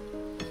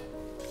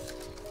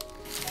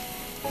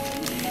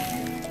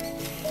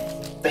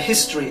 The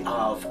history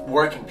of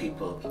working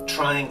people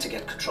trying to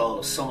get control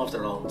of some of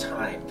their own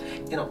time.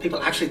 You know,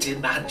 people actually did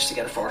manage to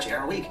get a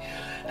 40-hour week,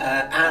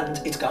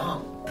 and it's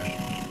gone.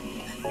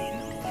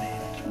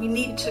 We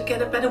need to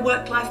get a better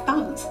work-life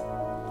balance.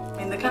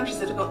 In the countries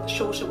that have got the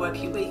shorter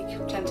working week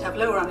tend to have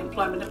lower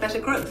unemployment and better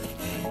growth.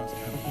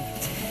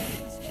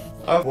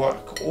 I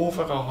work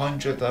over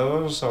 100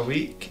 hours a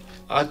week.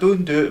 I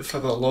don't do it for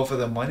the love of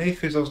the money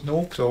because there's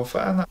no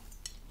profit in it.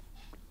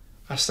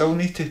 I still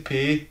need to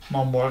pay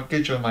my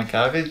mortgage on my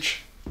garage.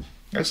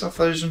 It's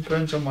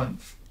 £1,000 a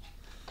month.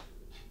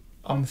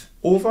 I'm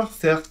over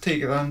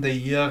 30 grand a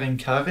year in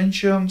car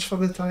insurance for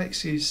the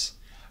taxis,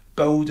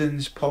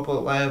 buildings,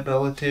 public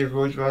liability,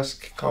 road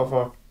risk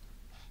cover.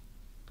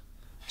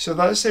 So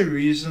that's the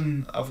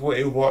reason I've got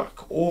to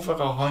work over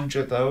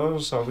 100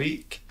 hours a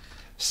week,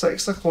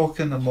 6 o'clock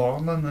in the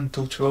morning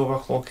until 12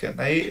 o'clock at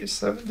night. It's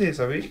 7 days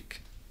a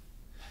week,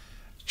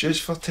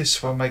 just for to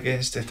swim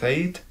against the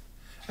tide.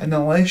 And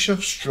unless you're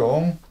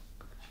strong,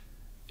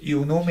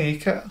 you'll not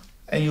make it,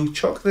 and you'll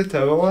chuck the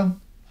towel in.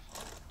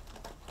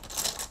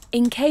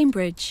 In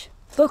Cambridge,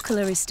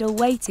 Buckler is still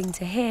waiting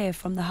to hear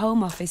from the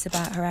Home Office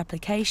about her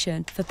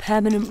application for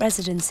permanent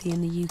residency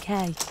in the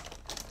UK.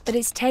 But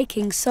it's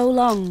taking so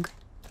long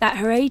that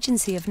her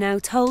agency have now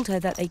told her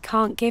that they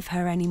can't give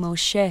her any more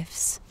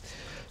shifts.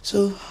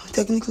 So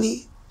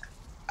technically,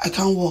 I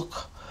can't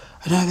work.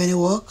 I don't have any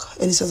work,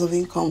 any source of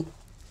income.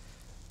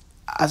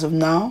 As of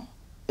now,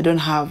 I don't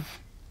have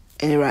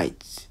any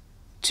right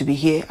to be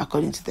here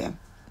according to them.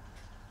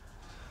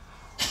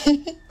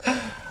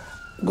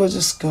 Go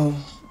to school,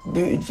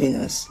 be with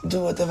Venus,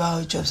 do whatever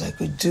other jobs I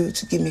could do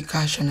to give me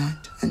cash on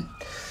hand. And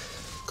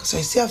because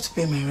I still have to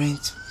pay my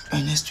rent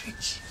by next week.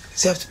 I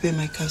still have to pay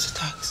my council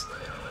tax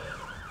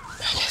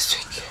by next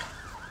week.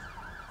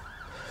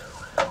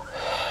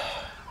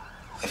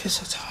 I feel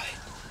so tired.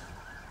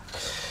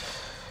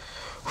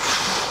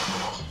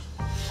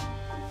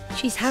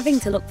 She's having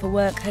to look for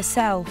work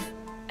herself,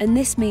 and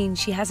this means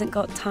she hasn't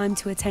got time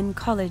to attend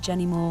college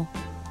anymore.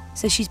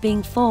 So she's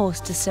being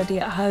forced to study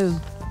at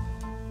home.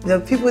 You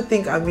know, people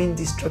think I'm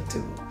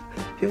indestructible.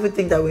 People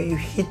think that when you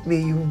hit me,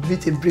 you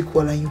hit a brick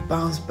wall and you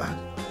bounce back.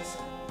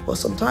 But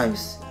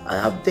sometimes I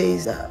have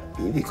days that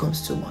it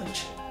becomes too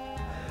much.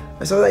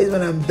 And sometimes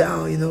when I'm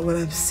down, you know, when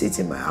I'm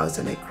sitting in my house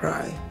and I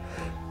cry,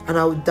 and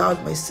I would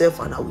doubt myself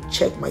and I would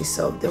check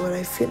myself. Then when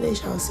I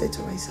finish, I'll say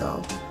to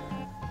myself,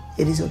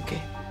 it is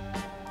okay.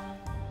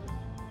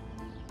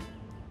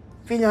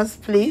 opinions,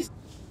 please.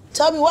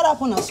 Tell me what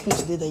happened at school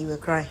today that you were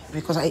crying?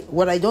 Because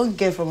what I don't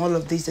get from all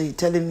of this that you're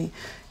telling me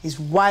is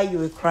why you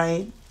were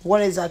crying.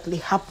 What exactly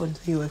happened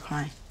that you were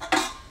crying?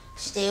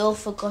 They all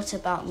forgot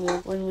about me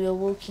when we were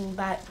walking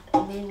back.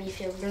 It made me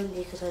feel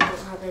lonely because I don't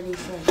have any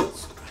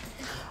friends.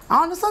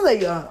 I understand that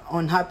you're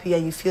unhappy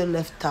and you feel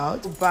left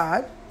out,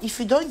 but if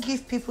you don't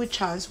give people a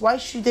chance, why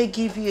should they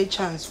give you a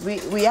chance?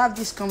 We have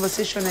this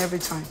conversation every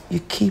time.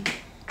 You keep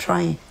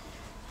trying.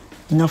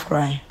 Enough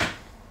crying.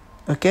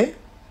 Okay?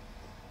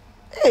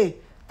 Hey,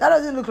 that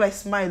doesn't look like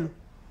smile.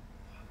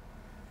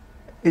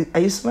 Are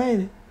you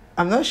smiling?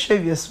 I'm not sure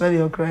if you're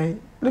smiling or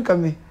crying. Look at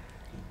me.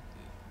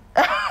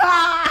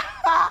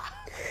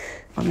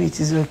 Mommy, it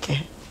is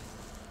okay.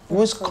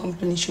 What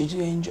company should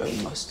you enjoy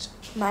most?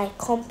 My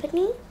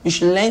company? You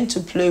should learn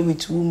to play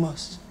with who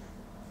most.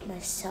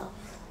 Myself.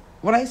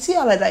 When I see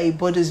her like that, it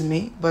bothers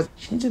me, but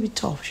she needs to be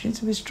tough. She needs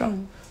to be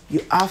strong.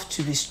 You have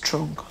to be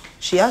strong.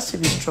 She has to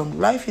be strong.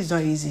 Life is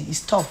not easy.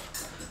 It's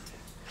tough.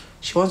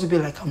 She wants to be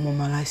like her mom,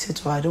 and I said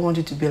to her, I don't want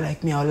you to be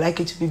like me. I would like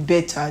you to be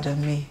better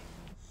than me.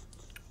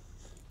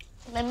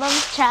 My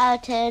mum's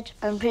childhood,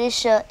 I'm pretty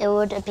sure it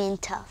would have been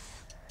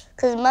tough.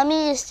 Because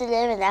Mummy used to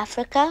live in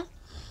Africa,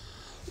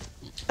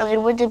 and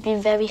it would have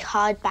been very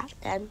hard back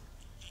then.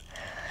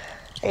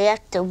 You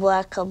have to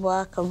work and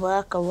work and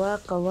work and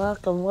work and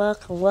work and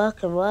work and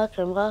work and work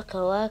and work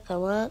and work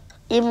and work.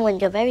 Even when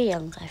you're very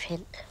young, I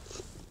think.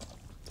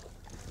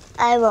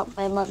 I want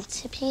my mum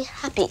to be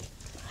happy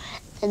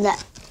and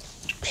that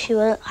she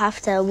won't have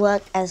to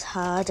work as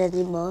hard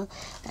anymore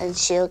and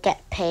she'll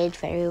get paid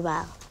very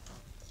well.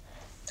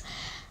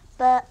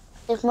 But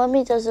if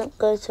Mummy doesn't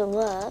go to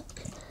work,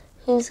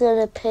 who's going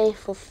to pay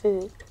for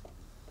food?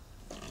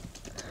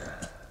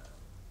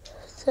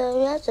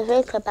 So you have to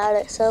think about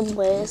it some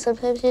way.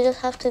 Sometimes you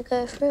just have to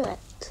go through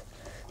it.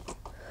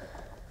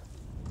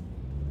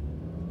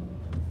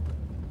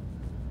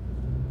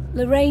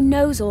 Lorraine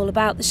knows all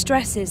about the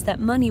stresses that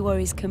money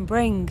worries can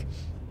bring.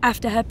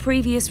 After her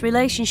previous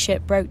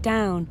relationship broke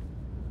down,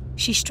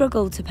 she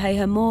struggled to pay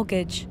her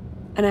mortgage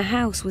and her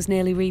house was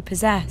nearly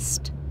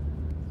repossessed.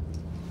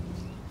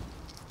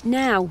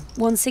 Now,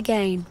 once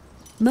again,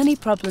 money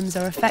problems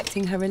are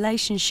affecting her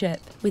relationship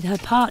with her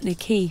partner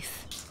Keith.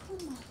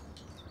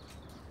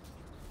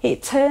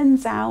 It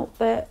turns out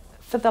that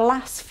for the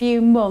last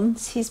few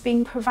months he's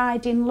been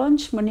providing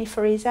lunch money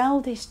for his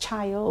eldest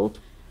child,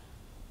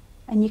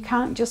 and you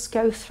can't just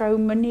go throw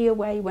money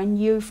away when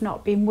you've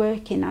not been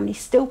working, and he's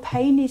still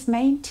paying his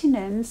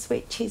maintenance,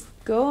 which is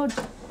good.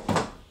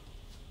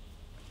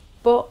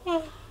 But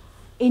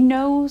he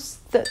knows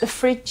that the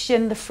fridge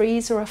and the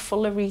freezer are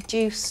full of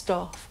reduced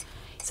stuff.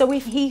 So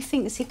if he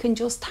thinks he can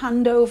just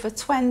hand over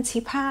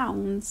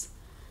 £20,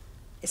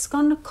 it's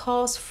going to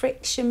cause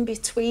friction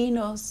between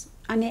us.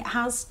 And it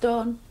has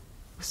done.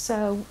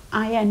 So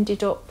I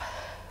ended up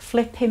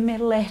flipping my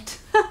lid,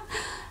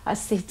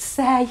 as they'd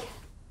say.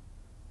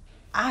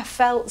 I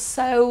felt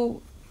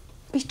so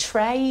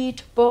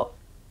betrayed, but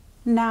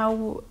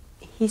now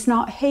he's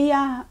not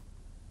here.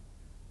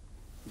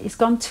 He's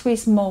gone to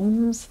his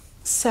mum's.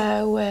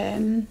 So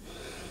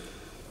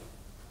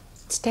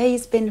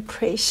today's been a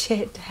pretty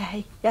shit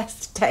day.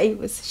 Yesterday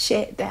was a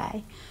shit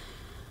day.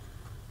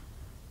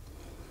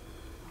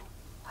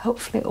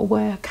 Hopefully it'll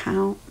work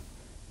out.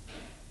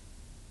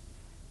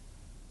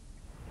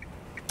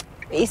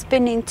 He's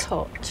been in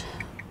touch.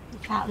 He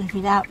can't live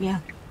without you.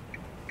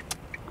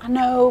 I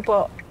know,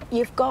 but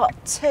you've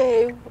got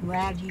to.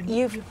 Well,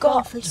 you've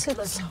got to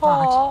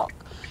talk.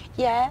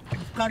 Yeah.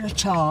 You've got to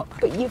talk.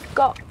 But you've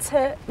got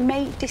to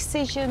make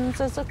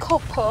decisions as a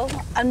couple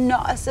and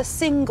not as a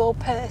single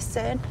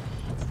person.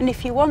 And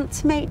if you want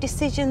to make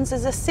decisions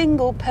as a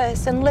single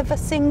person, live a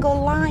single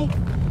life.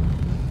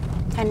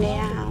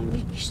 Anyhow.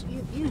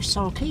 You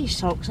sulk, he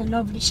sulks, and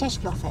nobody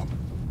says nothing.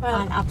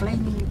 Well, and I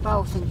blame you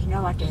both, and you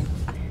know I do.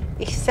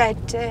 He said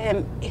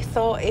he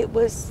thought it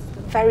was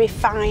very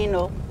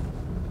final.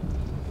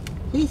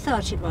 He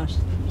thought it was?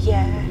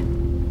 Yeah.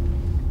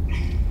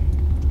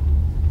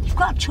 You've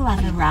got to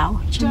have a row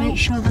to make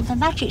sure that the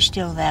magic's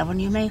still there when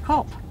you make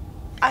up.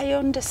 I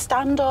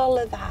understand all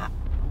of that.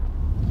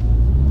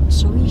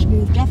 So he's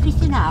moved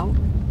everything out?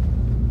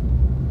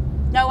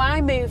 No, I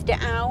moved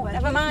it out. Well,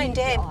 never mind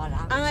him.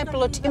 I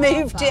bloody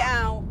moved it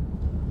out.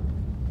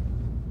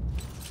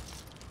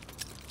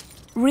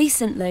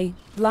 Recently,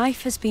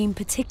 life has been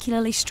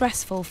particularly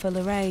stressful for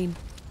Lorraine.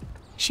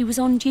 She was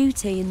on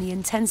duty in the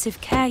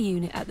intensive care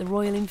unit at the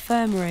Royal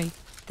Infirmary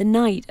the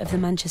night of the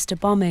Manchester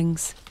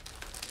bombings.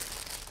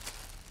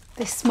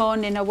 This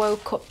morning I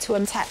woke up to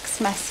a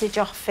text message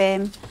off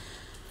him.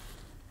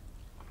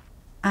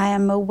 I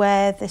am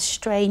aware the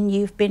strain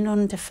you've been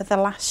under for the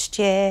last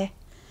year,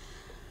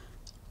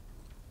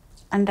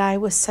 and I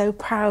was so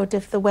proud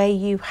of the way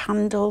you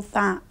handled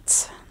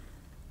that.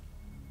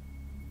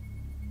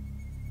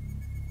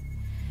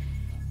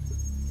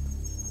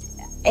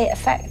 It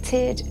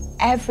affected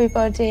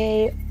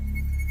everybody.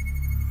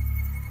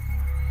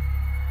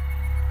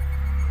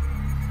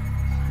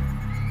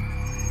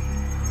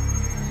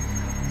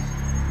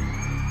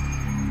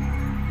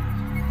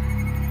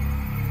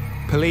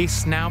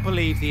 Police now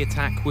believe the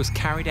attack was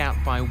carried out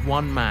by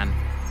one man.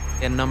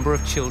 A number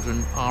of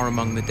children are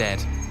among the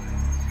dead.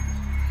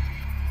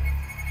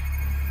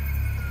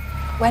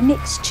 When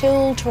it's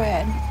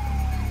children,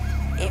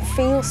 it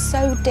feels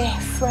so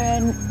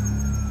different.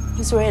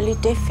 It's really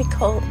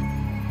difficult.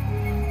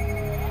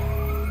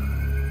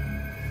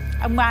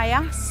 And I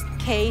asked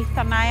Keith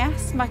and I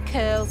asked my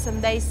girls,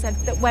 and they said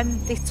that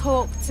when they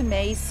talk to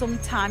me,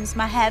 sometimes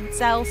my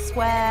head's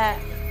elsewhere.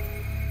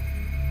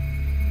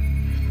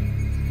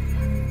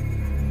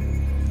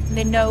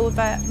 They know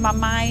that my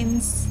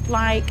mind's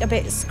like a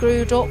bit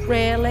screwed up,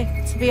 really,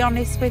 to be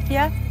honest with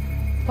you.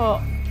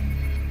 But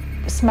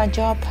it's my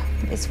job,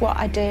 it's what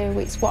I do,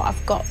 it's what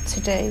I've got to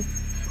do.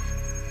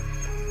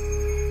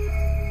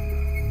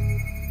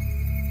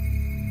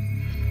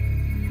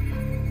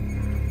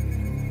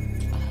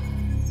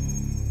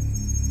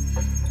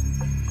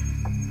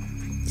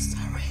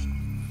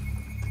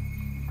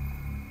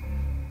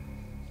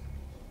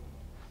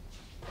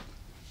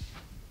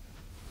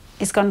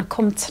 He's going to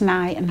come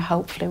tonight and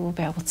hopefully we'll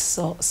be able to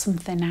sort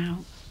something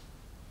out.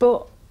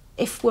 But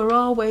if we're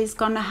always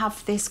going to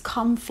have this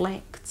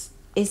conflict,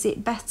 is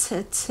it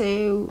better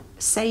to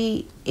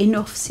say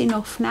enough's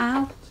enough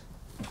now?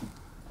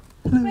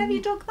 Where have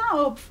you dug that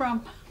up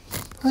from?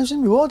 I was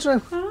in my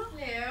wardrobe. Huh?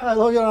 I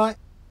love you, all right.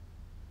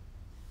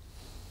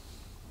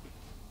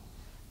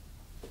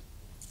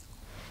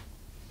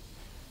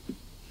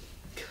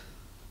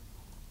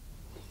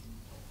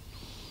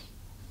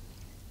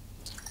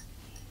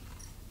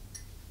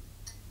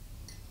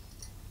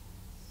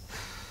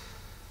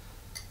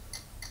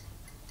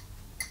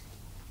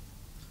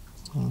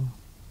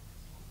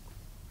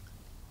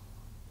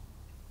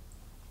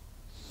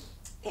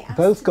 We've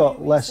both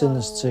got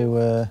lessons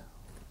to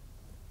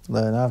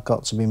learn. I've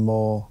got to be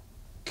more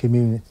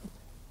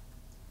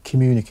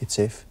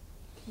communicative.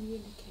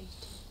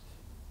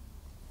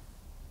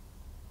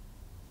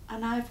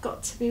 And I've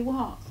got to be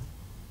what?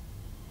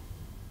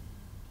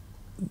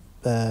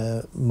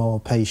 More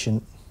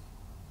patient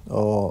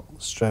or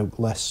stroke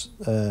less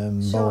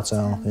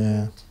volatile,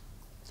 yeah.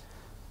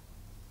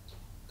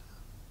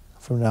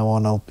 From now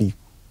on I'll be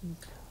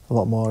a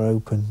lot more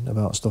open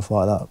about stuff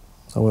like that.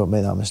 I won't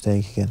make that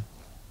mistake again.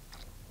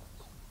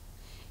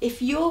 If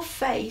you're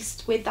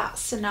faced with that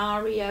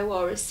scenario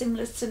or a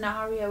similar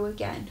scenario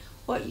again,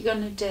 what are you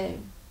going to do?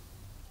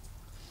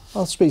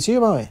 I'll speak to you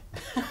about it.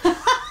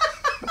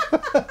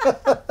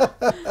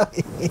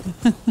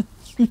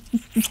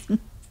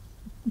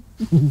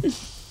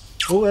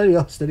 Oh, there you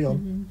are, steady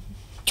on.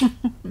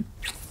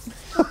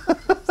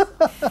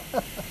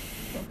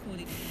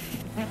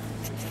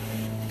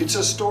 It's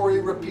a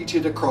story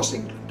repeated across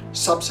England.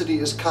 Subsidy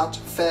is cut,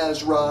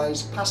 fares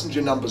rise,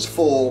 passenger numbers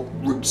fall,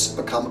 routes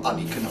become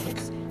uneconomic.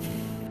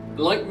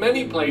 Like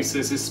many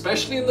places,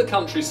 especially in the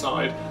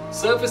countryside,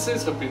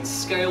 services have been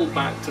scaled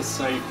back to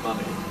save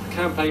money.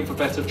 Campaign for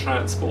Better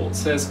Transport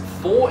says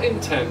 4 in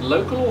 10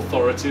 local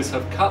authorities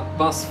have cut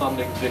bus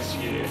funding this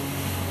year.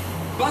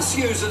 Bus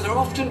users are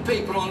often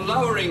people on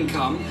lower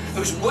income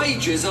whose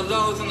wages are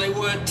lower than they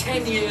were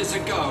 10 years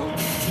ago.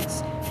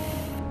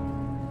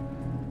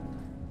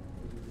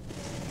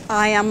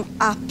 I am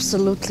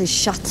absolutely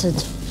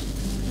shattered.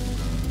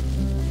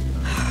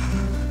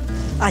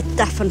 I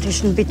definitely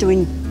shouldn't be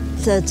doing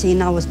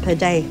 13 hours per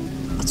day.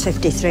 That's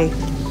 53.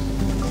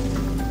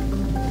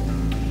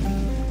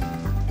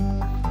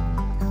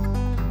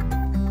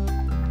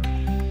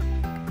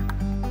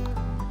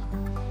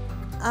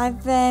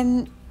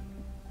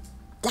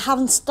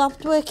 Haven't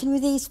stopped working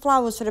with these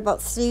flowers for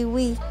about 3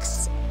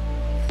 weeks.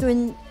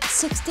 Doing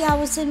 60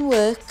 hours in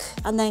work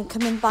and then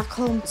coming back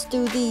home to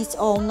do these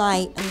all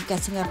night and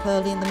getting up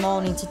early in the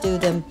morning to do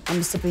them. I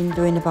must have been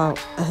doing about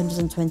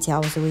 120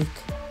 hours a week.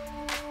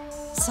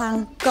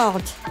 Thank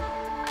God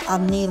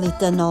I've nearly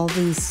done all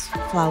these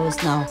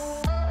flowers now.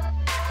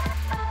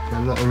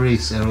 A lot of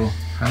resale.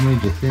 How many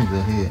do you think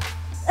are here?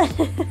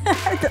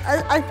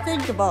 I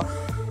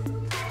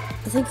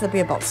think there'll be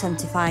about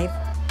 75.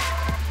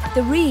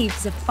 The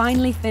wreaths are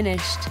finally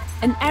finished,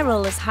 and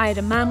Errol has hired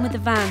a man with a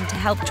van to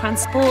help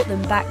transport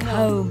them back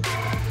home.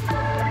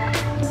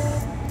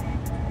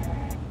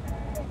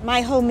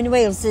 My home in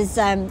Wales is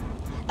an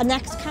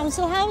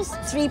ex-council house,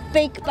 3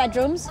 big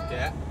bedrooms,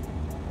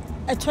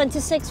 a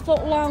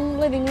 26-foot long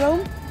living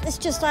room. It's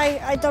just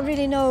I don't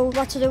really know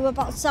what to do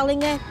about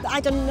selling it.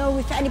 I don't know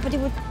if anybody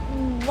would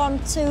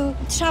want to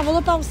travel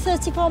about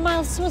 34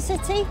 miles to a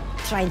city,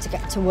 trying to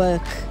get to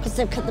work, because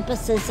they've cut the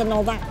buses and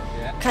all that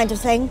kind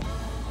of thing.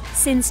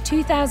 Since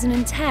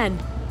 2010,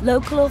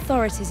 local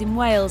authorities in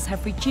Wales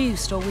have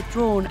reduced or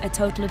withdrawn a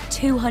total of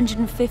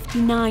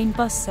 259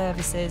 bus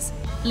services,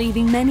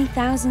 leaving many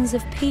thousands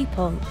of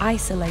people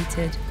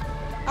isolated.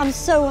 I'm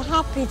so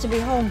happy to be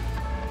home.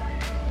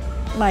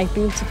 My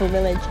beautiful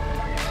village.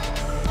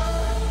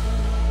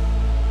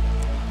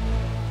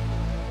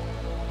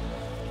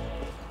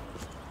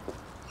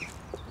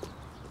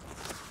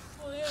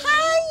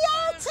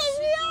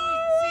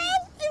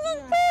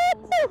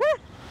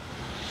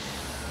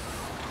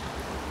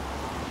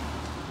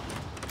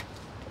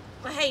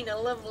 Mae hein yn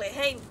lyflu,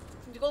 hein.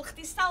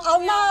 O,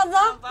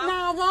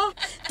 naddo.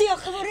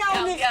 Diolch yn fawr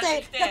iawn i chdi.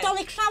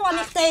 Nadolig llawan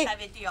i chdi.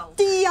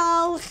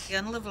 Diolch.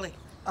 Yn lyflu.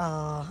 O,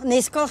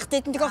 neis gweld chdi.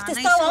 Dwi'n gweld chdi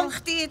Neis stalwm. gweld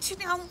chdi,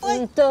 ti'n iawn, boi?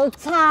 Yndw,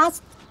 tad.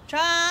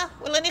 Tra,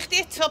 wylen i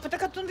chdi eto, beth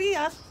cadw'n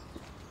ddiad?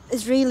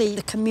 It's really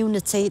the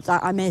community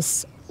that I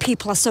miss.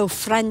 People are so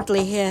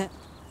friendly here.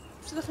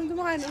 Sut ydych chi'n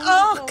dymlaen?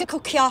 O,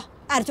 cwcio.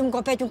 Dwi'n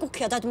gwybod beth dwi'n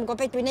gwcio, dwi'n gwybod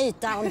beth dwi'n neud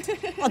da, ond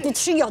dwi'n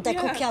trio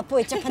cwcio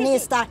bwyd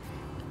Japanese da.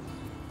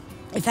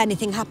 If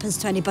anything happens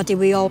to anybody,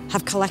 we all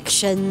have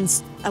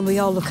collections and we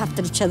all look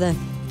after each other.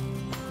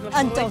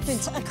 Yndw,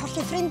 dwi'n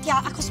colli ffrindiau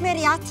a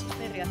cwsmeriad.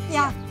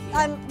 Ia.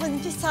 Wy'n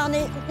dweud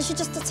nes I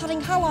just y torri'n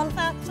halon.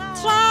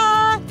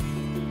 Tra!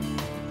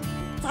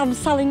 I'm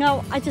selling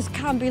out. I just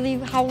can't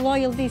believe how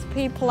loyal these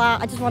people are.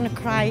 I just want to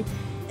cry.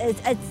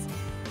 It's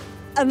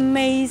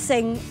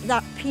amazing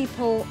that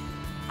people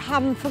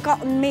haven't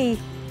forgotten me.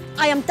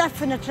 I am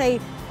definitely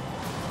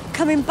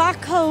coming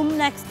back home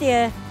next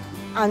year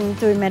and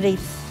doing my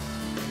wreath.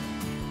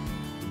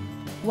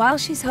 While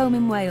she's home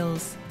in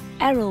Wales,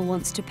 Errol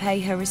wants to pay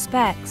her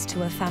respects to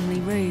her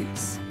family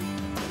roots.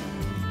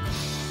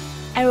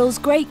 Errol's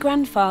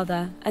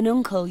great-grandfather and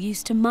uncle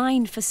used to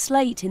mine for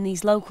slate in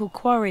these local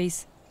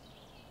quarries,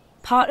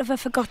 part of a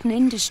forgotten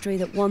industry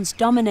that once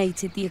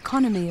dominated the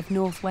economy of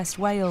northwest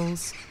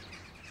Wales.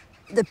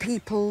 The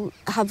people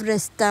have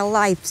risked their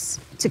lives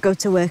to go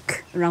to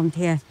work around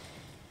here.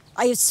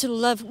 I used to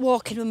love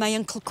walking with my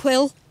Uncle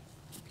Quill,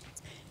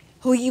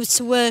 who used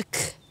to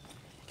work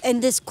in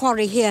this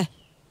quarry here.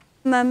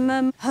 My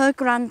mum, her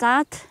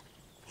granddad,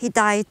 he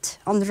died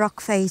on the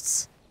rock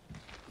face.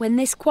 When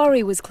this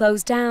quarry was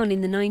closed down in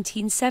the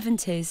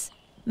 1970s,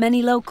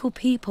 many local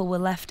people were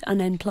left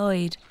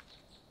unemployed.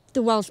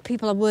 The Welsh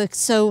people have worked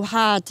so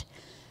hard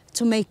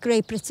to make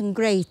Great Britain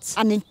great,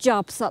 and in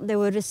jobs that they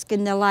were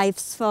risking their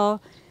lives for.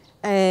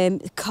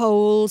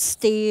 Coal,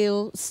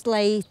 steel,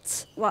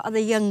 slate. What are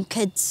the young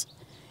kids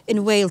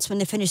in Wales when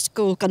they finish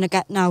school going to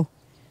get now?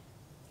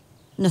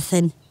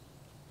 Nothing.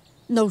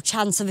 No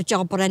chance of a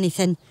job or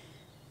anything.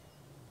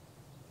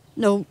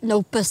 No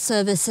bus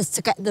services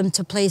to get them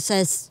to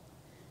places.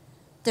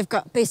 They've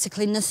got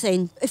basically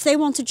nothing. If they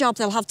want a job,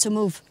 they'll have to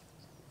move.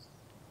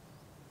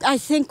 I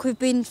think we've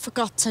been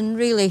forgotten,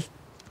 really.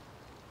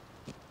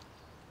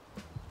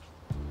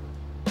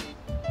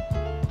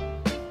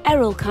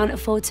 Errol can't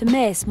afford to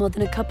miss more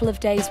than a couple of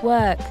days'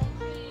 work.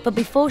 But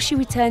before she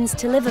returns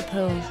to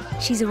Liverpool,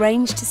 she's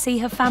arranged to see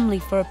her family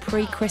for a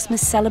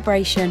pre-Christmas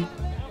celebration.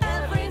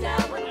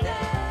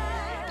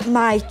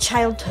 My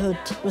childhood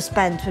was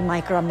spent with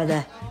my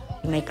grandmother.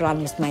 My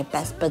gran was my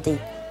best buddy,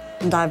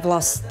 and I've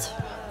lost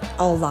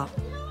all that.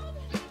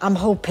 I'm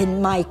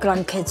hoping my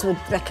grandkids would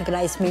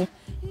recognise me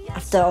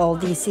after all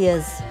these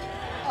years.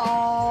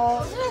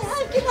 Oh,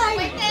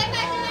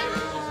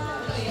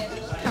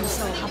 I'm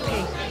so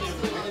happy.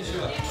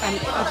 I'm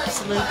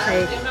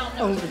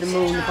absolutely over the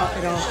moon about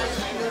it all.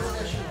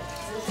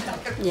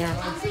 Yeah.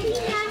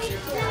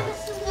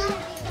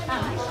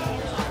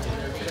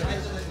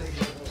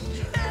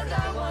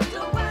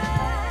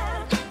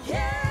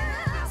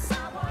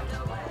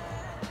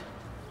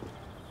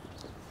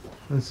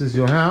 This is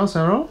your house,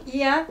 Errol?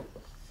 Yeah.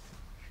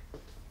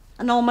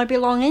 And all my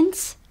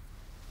belongings.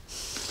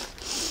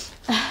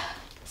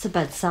 It's a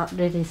bed sat,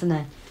 really, isn't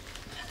it?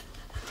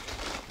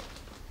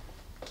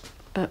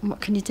 But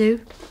what can you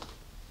do?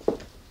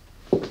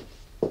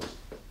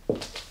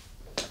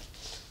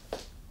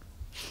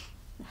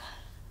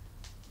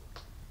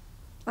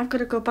 I've got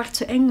to go back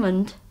to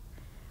England.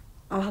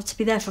 I'll have to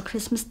be there for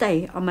Christmas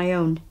Day on my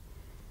own.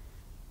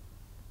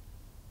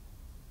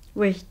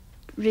 Wait,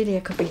 really, I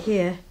could be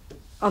here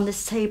on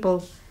this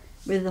table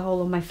with the whole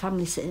of my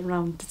family sitting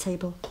around the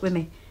table with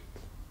me.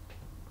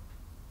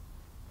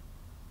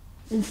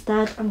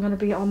 Instead, I'm going to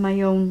be on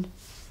my own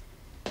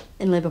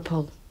in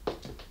Liverpool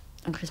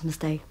on Christmas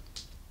Day.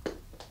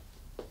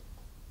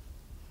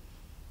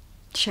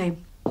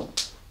 Shame.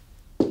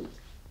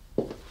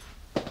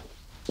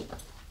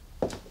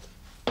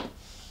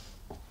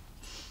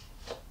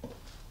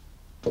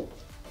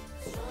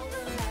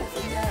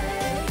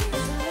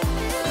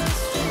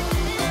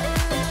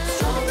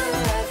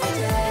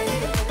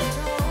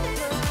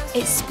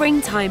 It's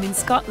springtime in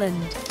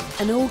Scotland,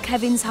 and all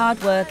Kevin's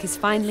hard work is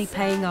finally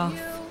paying off.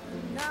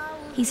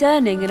 He's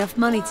earning enough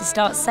money to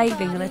start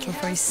saving a little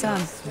for his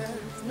son.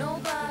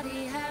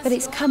 But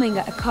it's coming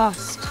at a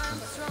cost.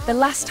 The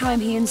last time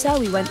he and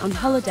Zoe went on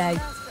holiday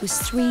was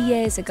 3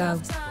 years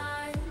ago.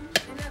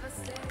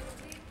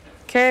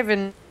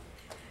 Kevin,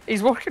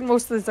 he's working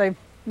most of the time,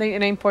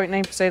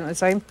 99.9% of the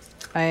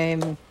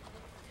time,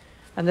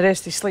 and the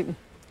rest he's sleeping.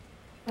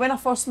 When I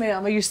first met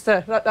him, I used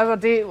to, that other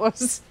day it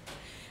was,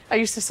 I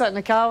used to sit in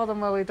the car with him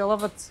while he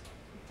delivered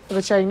for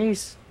the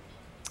Chinese.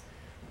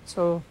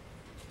 So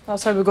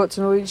that's how we got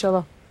to know each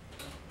other.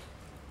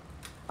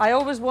 I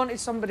always wanted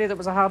somebody that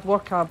was a hard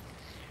worker.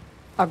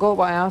 I got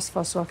what I asked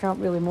for, so I can't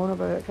really moan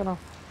about it, can I?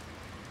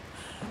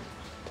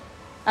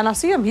 And I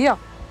see him here.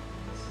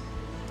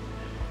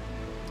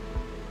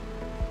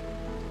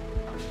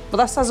 But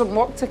this doesn't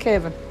work to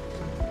Kevin.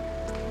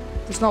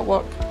 Does not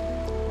work.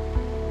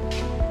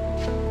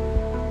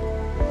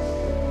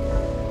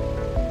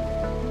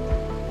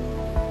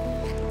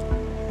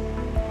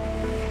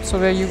 so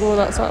there you go,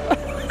 that's it.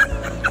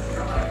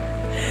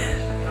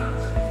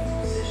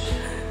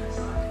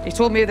 He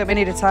told me that when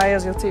he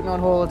retires, he'll take me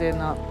on holiday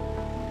and that.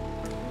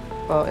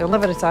 But he'll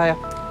never retire,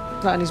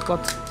 not in his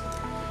blood.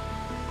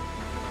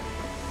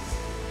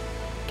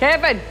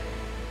 Kevin!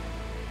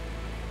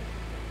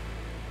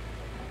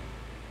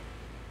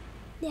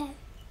 Yeah.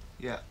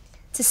 Yeah.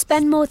 To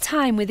spend more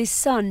time with his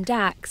son,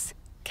 Dax,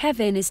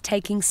 Kevin is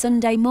taking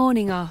Sunday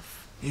morning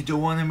off. You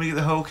don't want to make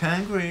the whole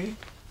kangaroo?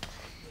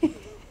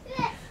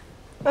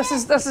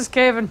 This is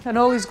Kevin in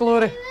all his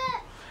glory.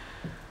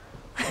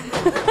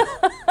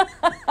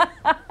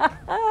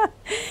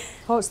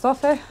 Hot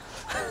stuff, eh?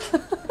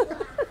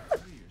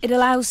 It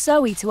allows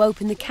Zoe to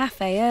open the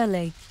cafe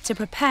early to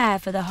prepare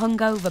for the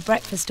hungover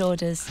breakfast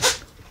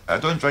orders. I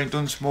don't drink,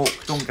 don't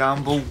smoke, don't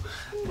gamble,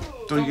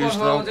 don't use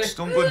go on drugs,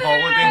 don't go on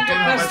holiday,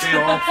 don't have a day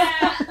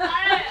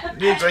off.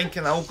 No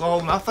drinking,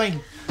 alcohol, nothing.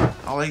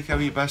 I like a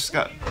wee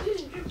biscuit.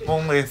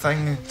 Only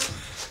thing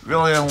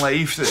really in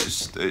life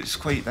that's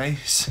quite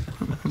nice.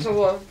 So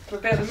what,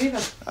 prepare the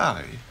meal?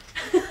 Aye.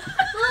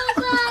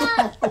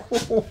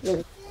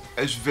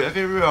 It's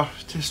very rare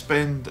to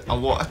spend a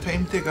lot of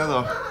time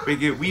together. We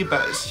get wee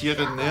bits here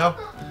and there,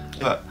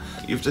 but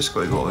you've just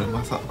got to go on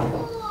with it.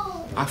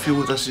 I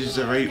feel this is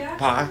the right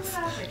path.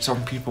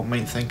 Some people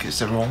might think it's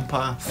the wrong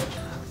path,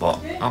 but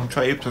I'm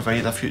trying to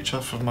provide a future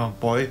for my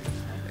boy.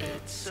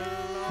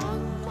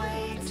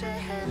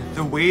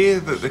 The way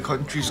that the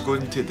country's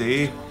going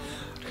today,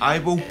 I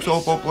will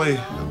probably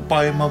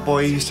buy my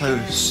boy's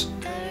house.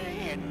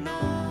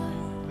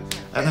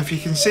 And if you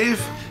can save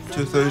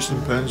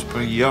 £2,000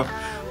 per year,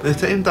 by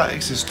the time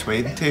Dax is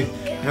 20, you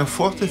have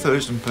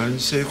 £40,000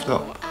 saved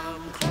up.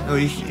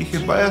 You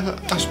can buy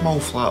a small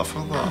flat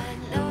for that.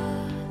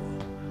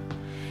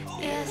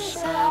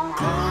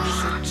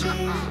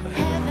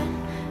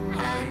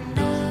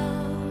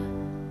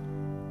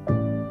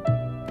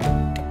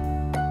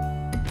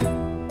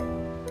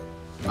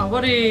 I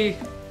worry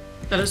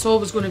that it's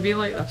always going to be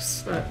like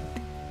this, that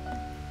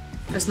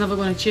it's never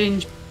going to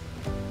change.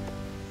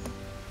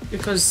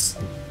 Because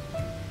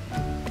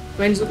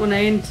when's it going to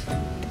end?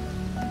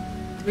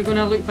 We're going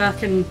to look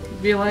back and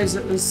realise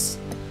it was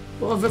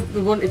whatever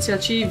we wanted to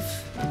achieve.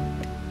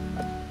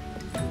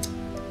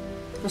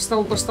 We're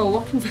still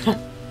looking for it.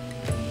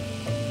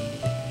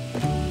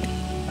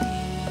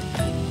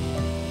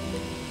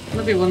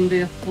 Maybe one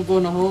day we'll go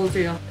on a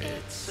holiday or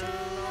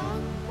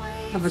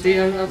have a day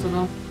out, I don't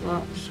know,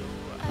 but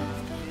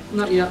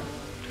not yet.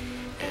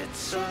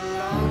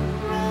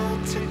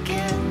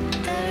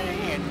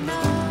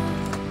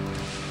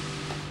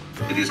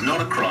 It is not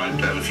a crime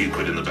to have a few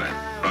quid in the bank,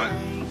 right?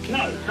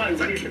 No, it's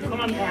a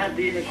crime to have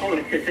the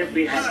inequalities that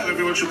we have. No,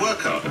 everyone should work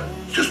harder.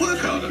 Just work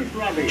harder.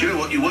 Do you know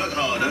what? You work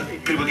harder,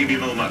 people give you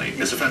more money.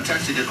 It's a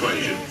fantastic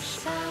equation.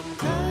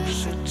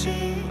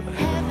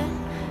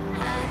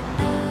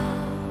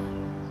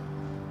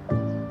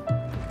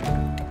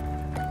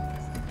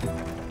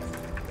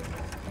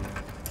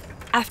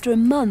 After a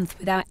month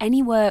without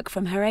any work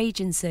from her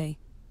agency,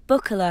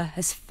 Buckler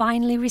has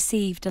finally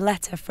received a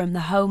letter from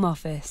the Home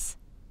Office.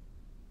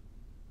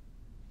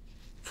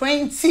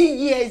 20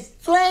 years,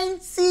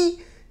 20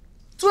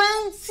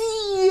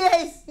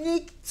 years,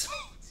 Nick, 20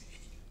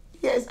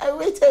 years. I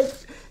waited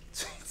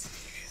 20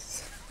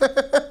 years.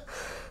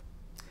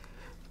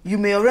 You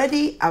may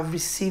already have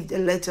received a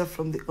letter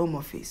from the Home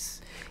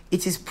Office.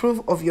 It is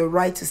proof of your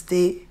right to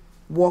stay,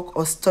 work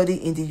or study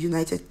in the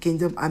United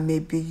Kingdom and may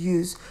be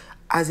used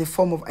as a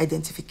form of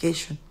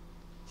identification.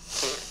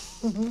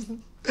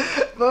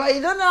 But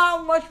you don't know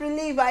how much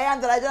relief I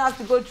am that I don't have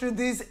to go through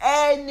this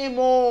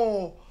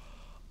anymore.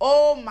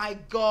 Oh my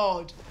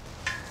God.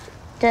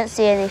 Don't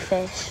see any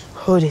fish.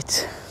 Hold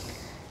it.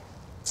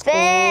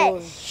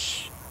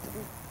 Fish!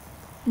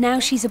 Now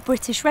she's a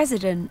British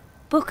resident,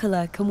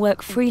 Buckler can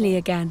work freely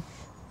again.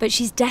 But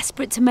she's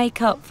desperate to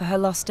make up for her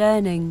lost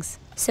earnings,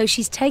 so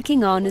she's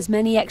taking on as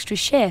many extra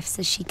shifts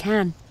as she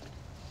can.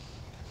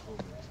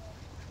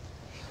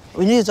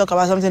 We need to talk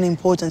about something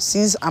important.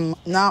 Since I'm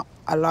now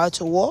allowed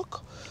to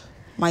work,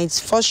 my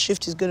first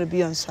shift is going to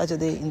be on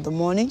Saturday in the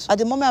morning. At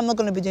the moment, I'm not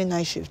going to be doing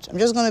night shift. I'm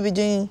just going to be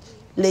doing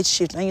late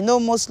shift. And you know,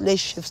 most late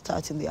shifts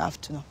start in the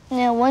afternoon.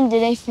 Yeah, when do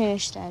they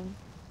finish then?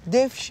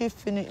 Late shift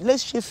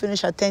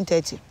finish at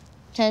 10:30.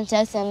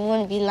 10:30, I'm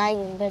going to be lying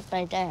in bed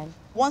by then.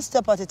 One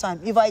step at a time.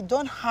 If I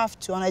don't have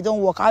to and I don't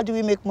work, how do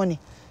we make money?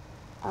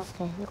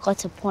 Okay, you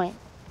got a point.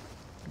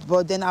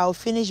 But then I'll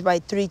finish by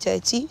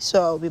 3:30,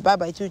 so I'll be back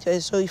by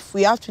 3:30. So if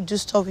we have to do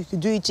stuff, we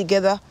could do it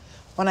together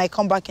when I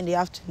come back in the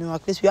afternoon.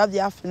 At least we have the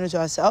afternoon to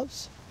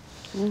ourselves.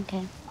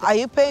 Okay. Are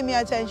you paying me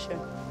attention?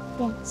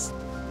 Yes.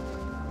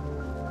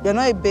 You're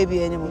not a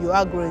baby anymore. You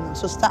are growing up,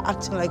 so start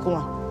acting like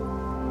one.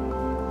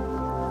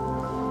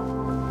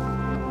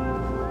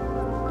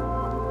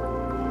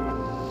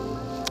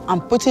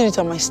 I'm putting it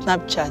on my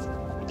Snapchat.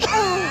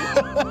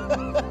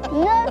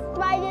 No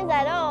spiders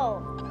at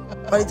all.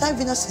 By the time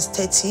Venus is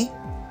 30,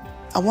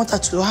 I want her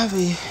to have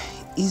a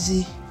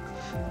easy,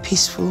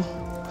 peaceful,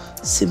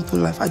 simple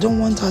life. I don't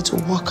want her to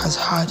work as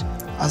hard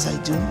as I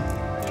do.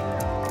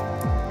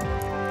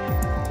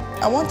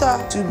 I want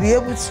her to be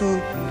able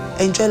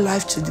to enjoy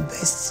life to the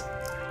best.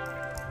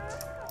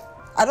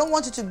 I don't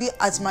want it to be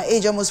at my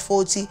age, almost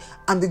 40,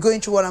 and be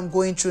going through what I'm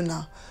going through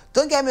now.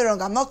 Don't get me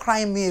wrong, I'm not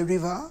crying me a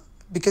river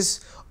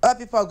because other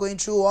people are going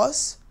through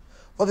worse.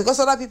 But because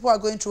other people are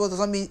going through worse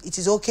doesn't mean it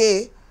is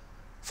okay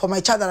for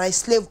my child that I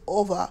slave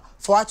over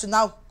for her to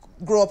now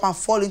grow up and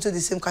fall into the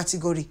same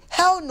category.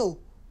 Hell no.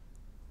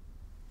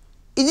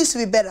 It needs to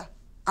be better.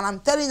 And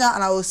I'm telling her,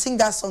 and I will sing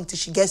that song till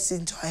she gets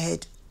it into her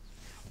head.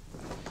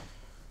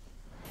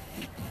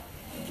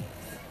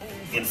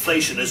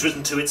 Inflation has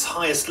risen to its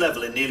highest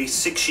level in nearly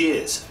 6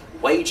 years.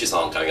 Wages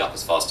aren't going up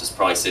as fast as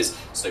prices,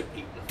 so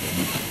people...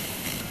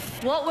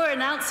 What we're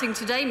announcing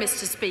today,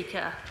 Mr.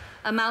 Speaker,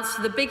 amounts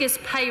to the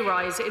biggest pay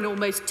rise in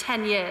almost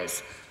 10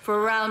 years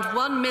for around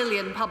 1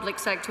 million public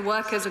sector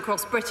workers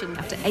across Britain.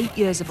 After 8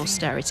 years of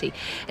austerity,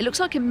 it looks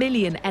like 1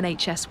 million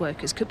NHS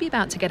workers could be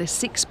about to get a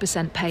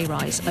 6% pay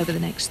rise over the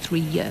next 3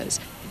 years.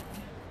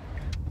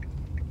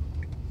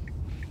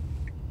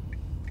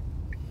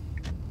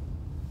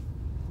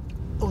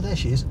 Oh, there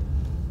she is.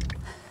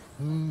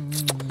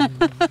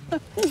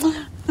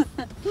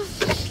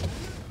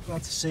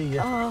 Glad to see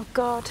you. Oh,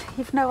 God,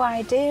 you've no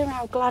idea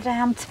how glad I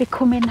am to be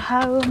coming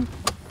home.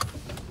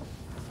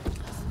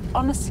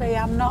 Honestly,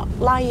 I'm not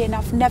lying.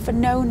 I've never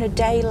known a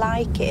day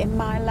like it in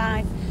my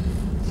life.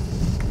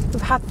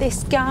 We've had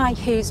this guy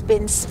who's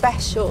been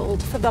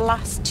specialed for the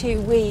last 2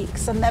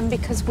 weeks, and then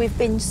because we've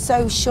been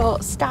so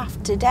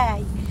short-staffed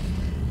today,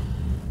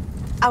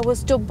 I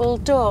was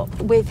doubled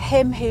up with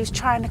him who's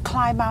trying to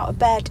climb out of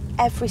bed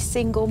every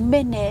single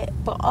minute,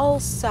 but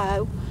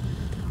also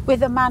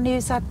with a man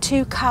who's had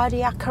 2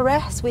 cardiac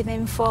arrests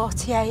within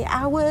 48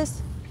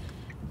 hours.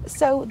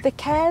 So the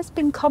care's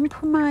been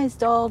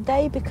compromised all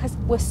day because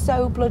we're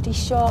so bloody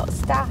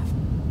short-staffed.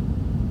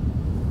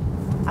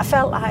 I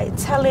felt like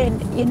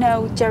telling, you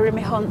know,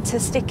 Jeremy Hunt to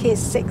stick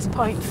his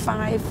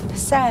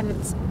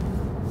 6.5%.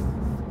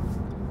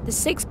 The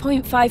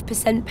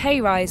 6.5%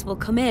 pay rise will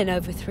come in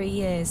over 3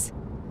 years,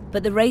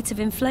 but the rate of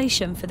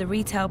inflation for the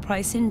retail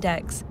price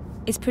index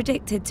is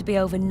predicted to be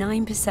over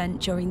 9%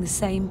 during the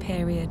same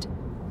period.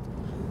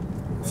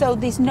 So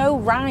there's no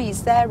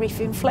rise there if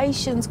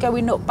inflation's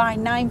going up by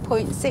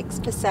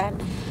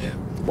 9.6%. Yeah.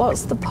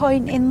 What's the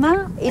point in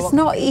that? It's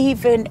not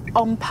even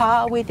on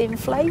par with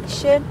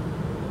inflation.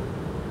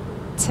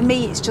 To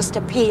me, it's just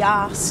a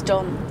PR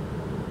stunt.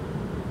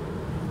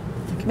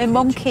 My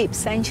mum keeps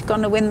saying she's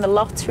going to win the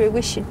lottery.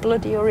 Wish she'd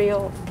bloody hurry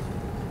up.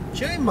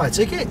 She ain't my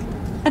ticket.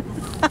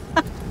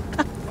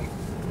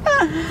 I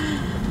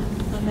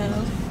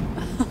know.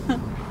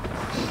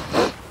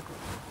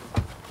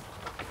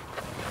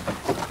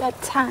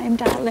 Bedtime,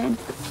 darling.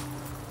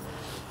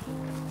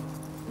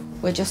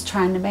 We're just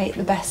trying to make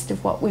the best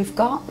of what we've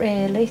got,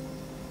 really.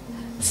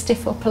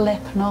 Stiff upper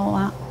lip and all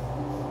that.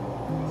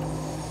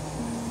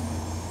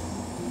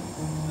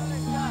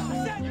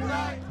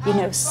 You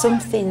know,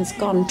 something's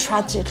gone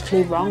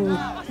tragically wrong.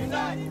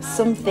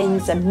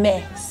 Something's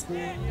amiss.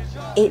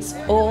 It's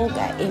all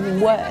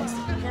getting worse.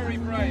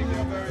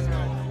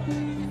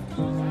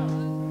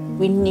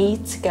 We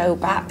need to go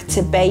back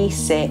to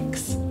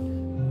basics.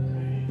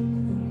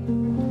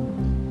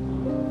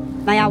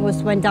 My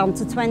hours went down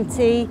to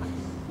 20,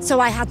 so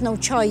I had no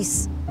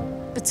choice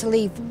but to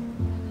leave.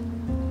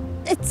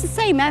 It's the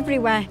same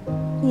everywhere.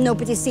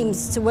 Nobody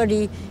seems to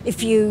worry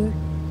if you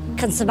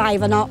can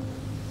survive or not.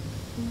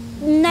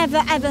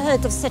 Never ever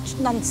heard of such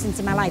nonsense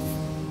in my life.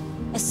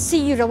 A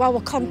 0-hour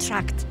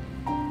contract.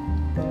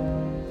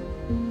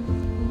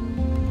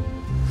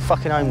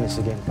 Fucking homeless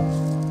again.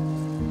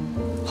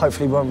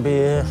 Hopefully won't be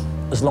here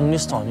as long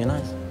this time, you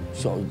know?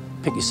 You've got to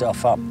pick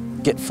yourself up,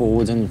 get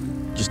forward and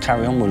just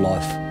carry on with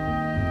life.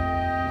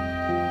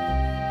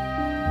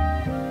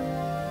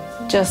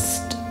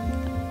 Just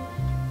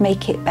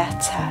make it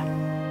better.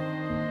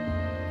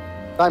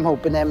 I'm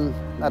hoping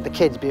that the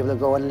kids be able to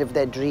go and live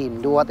their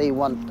dream, do what they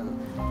want.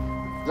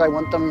 I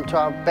want them to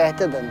have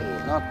better than me,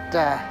 not...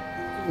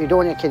 you don't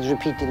want your kids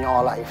repeating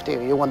your life, do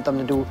you? You want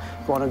them to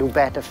go on and do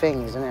better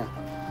things, you know?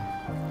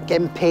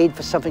 Getting paid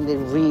for something they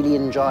really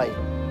enjoy.